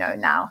what you know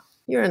now?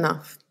 You're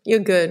enough. You're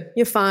good.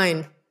 You're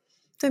fine.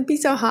 Don't be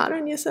so hard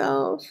on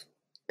yourself.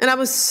 And I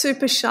was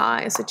super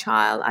shy as a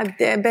child. I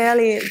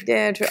barely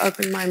dared to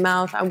open my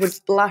mouth. I would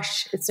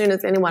blush as soon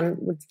as anyone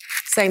would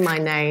say my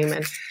name.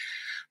 And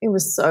it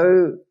was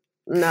so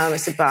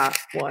nervous about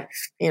what,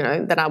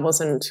 that I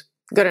wasn't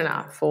good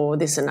enough or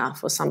this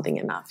enough or something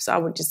enough. So I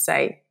would just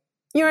say,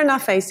 you're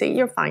enough, AC.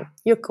 You're fine.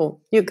 You're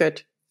cool. You're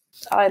good.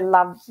 I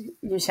love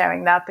you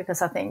sharing that,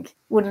 because I think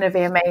wouldn't it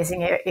be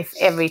amazing if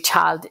every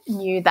child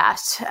knew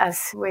that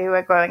as we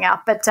were growing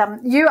up. But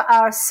you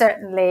are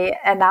certainly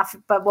enough,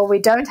 but what we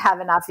don't have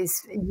enough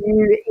is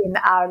you in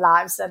our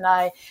lives. And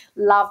I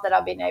love that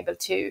I've been able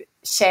to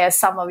share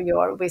some of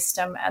your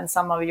wisdom and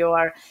some of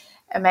your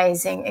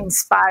amazing,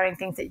 inspiring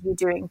things that you're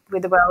doing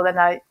with the world. And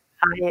I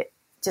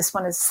just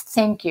want to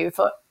thank you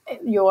for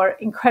your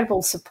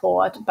incredible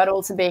support, but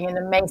also being an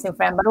amazing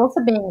friend, but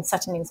also being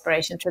such an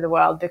inspiration to the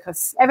world,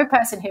 because every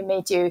person who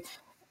meets you,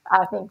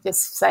 I think,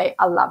 just say,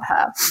 I love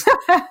her.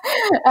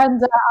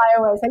 And I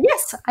always say,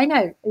 yes, I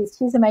know,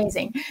 she's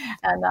amazing.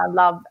 And I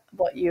love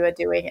what you are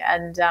doing.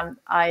 And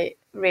I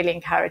really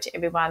encourage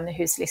everyone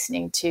who's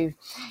listening to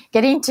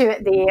get into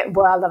the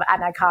world of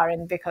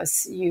Anna-Karin,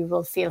 because you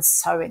will feel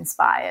so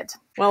inspired.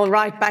 Well,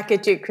 right back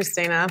at you,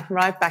 Christina.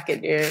 Right back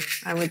at you.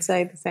 I would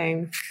say the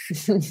same.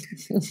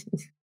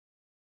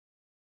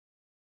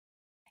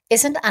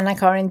 Isn't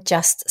Anna-Karin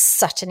just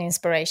such an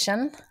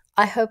inspiration?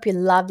 I hope you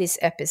love this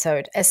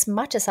episode as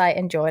much as I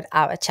enjoyed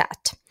our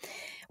chat.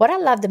 What I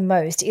love the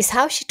most is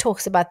how she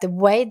talks about the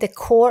way the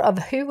core of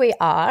who we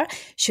are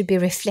should be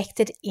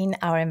reflected in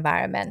our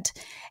environment,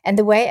 and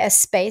the way a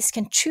space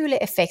can truly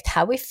affect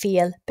how we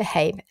feel,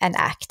 behave, and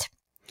act.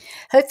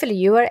 Hopefully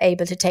you are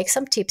able to take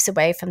some tips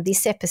away from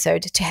this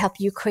episode to help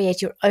you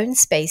create your own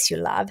space you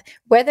love,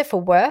 whether for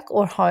work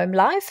or home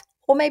life,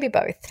 or maybe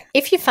both.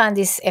 If you find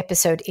this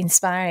episode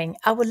inspiring,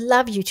 I would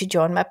love you to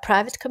join my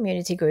private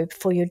community group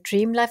for your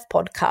Dream Life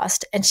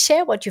podcast and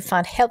share what you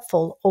found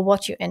helpful or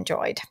what you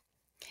enjoyed.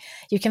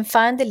 You can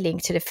find the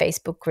link to the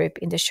Facebook group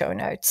in the show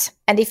notes.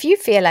 And if you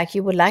feel like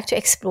you would like to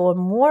explore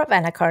more of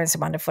Anna-Karin's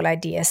wonderful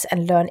ideas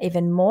and learn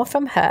even more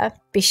from her,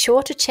 be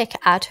sure to check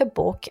out her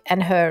book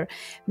and her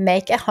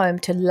Make a Home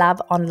to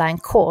Love online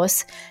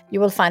course.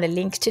 You will find a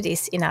link to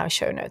this in our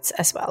show notes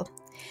as well.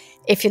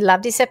 If you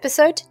love this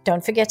episode,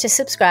 don't forget to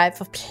subscribe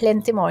for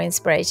plenty more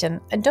inspiration,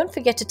 and don't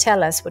forget to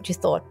tell us what you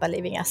thought by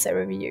leaving us a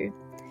review.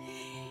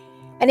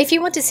 And if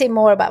you want to see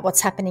more about what's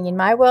happening in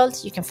my world,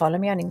 you can follow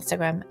me on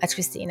Instagram at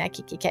Christina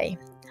Kikki K.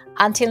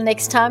 Until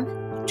next time,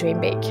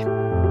 dream big.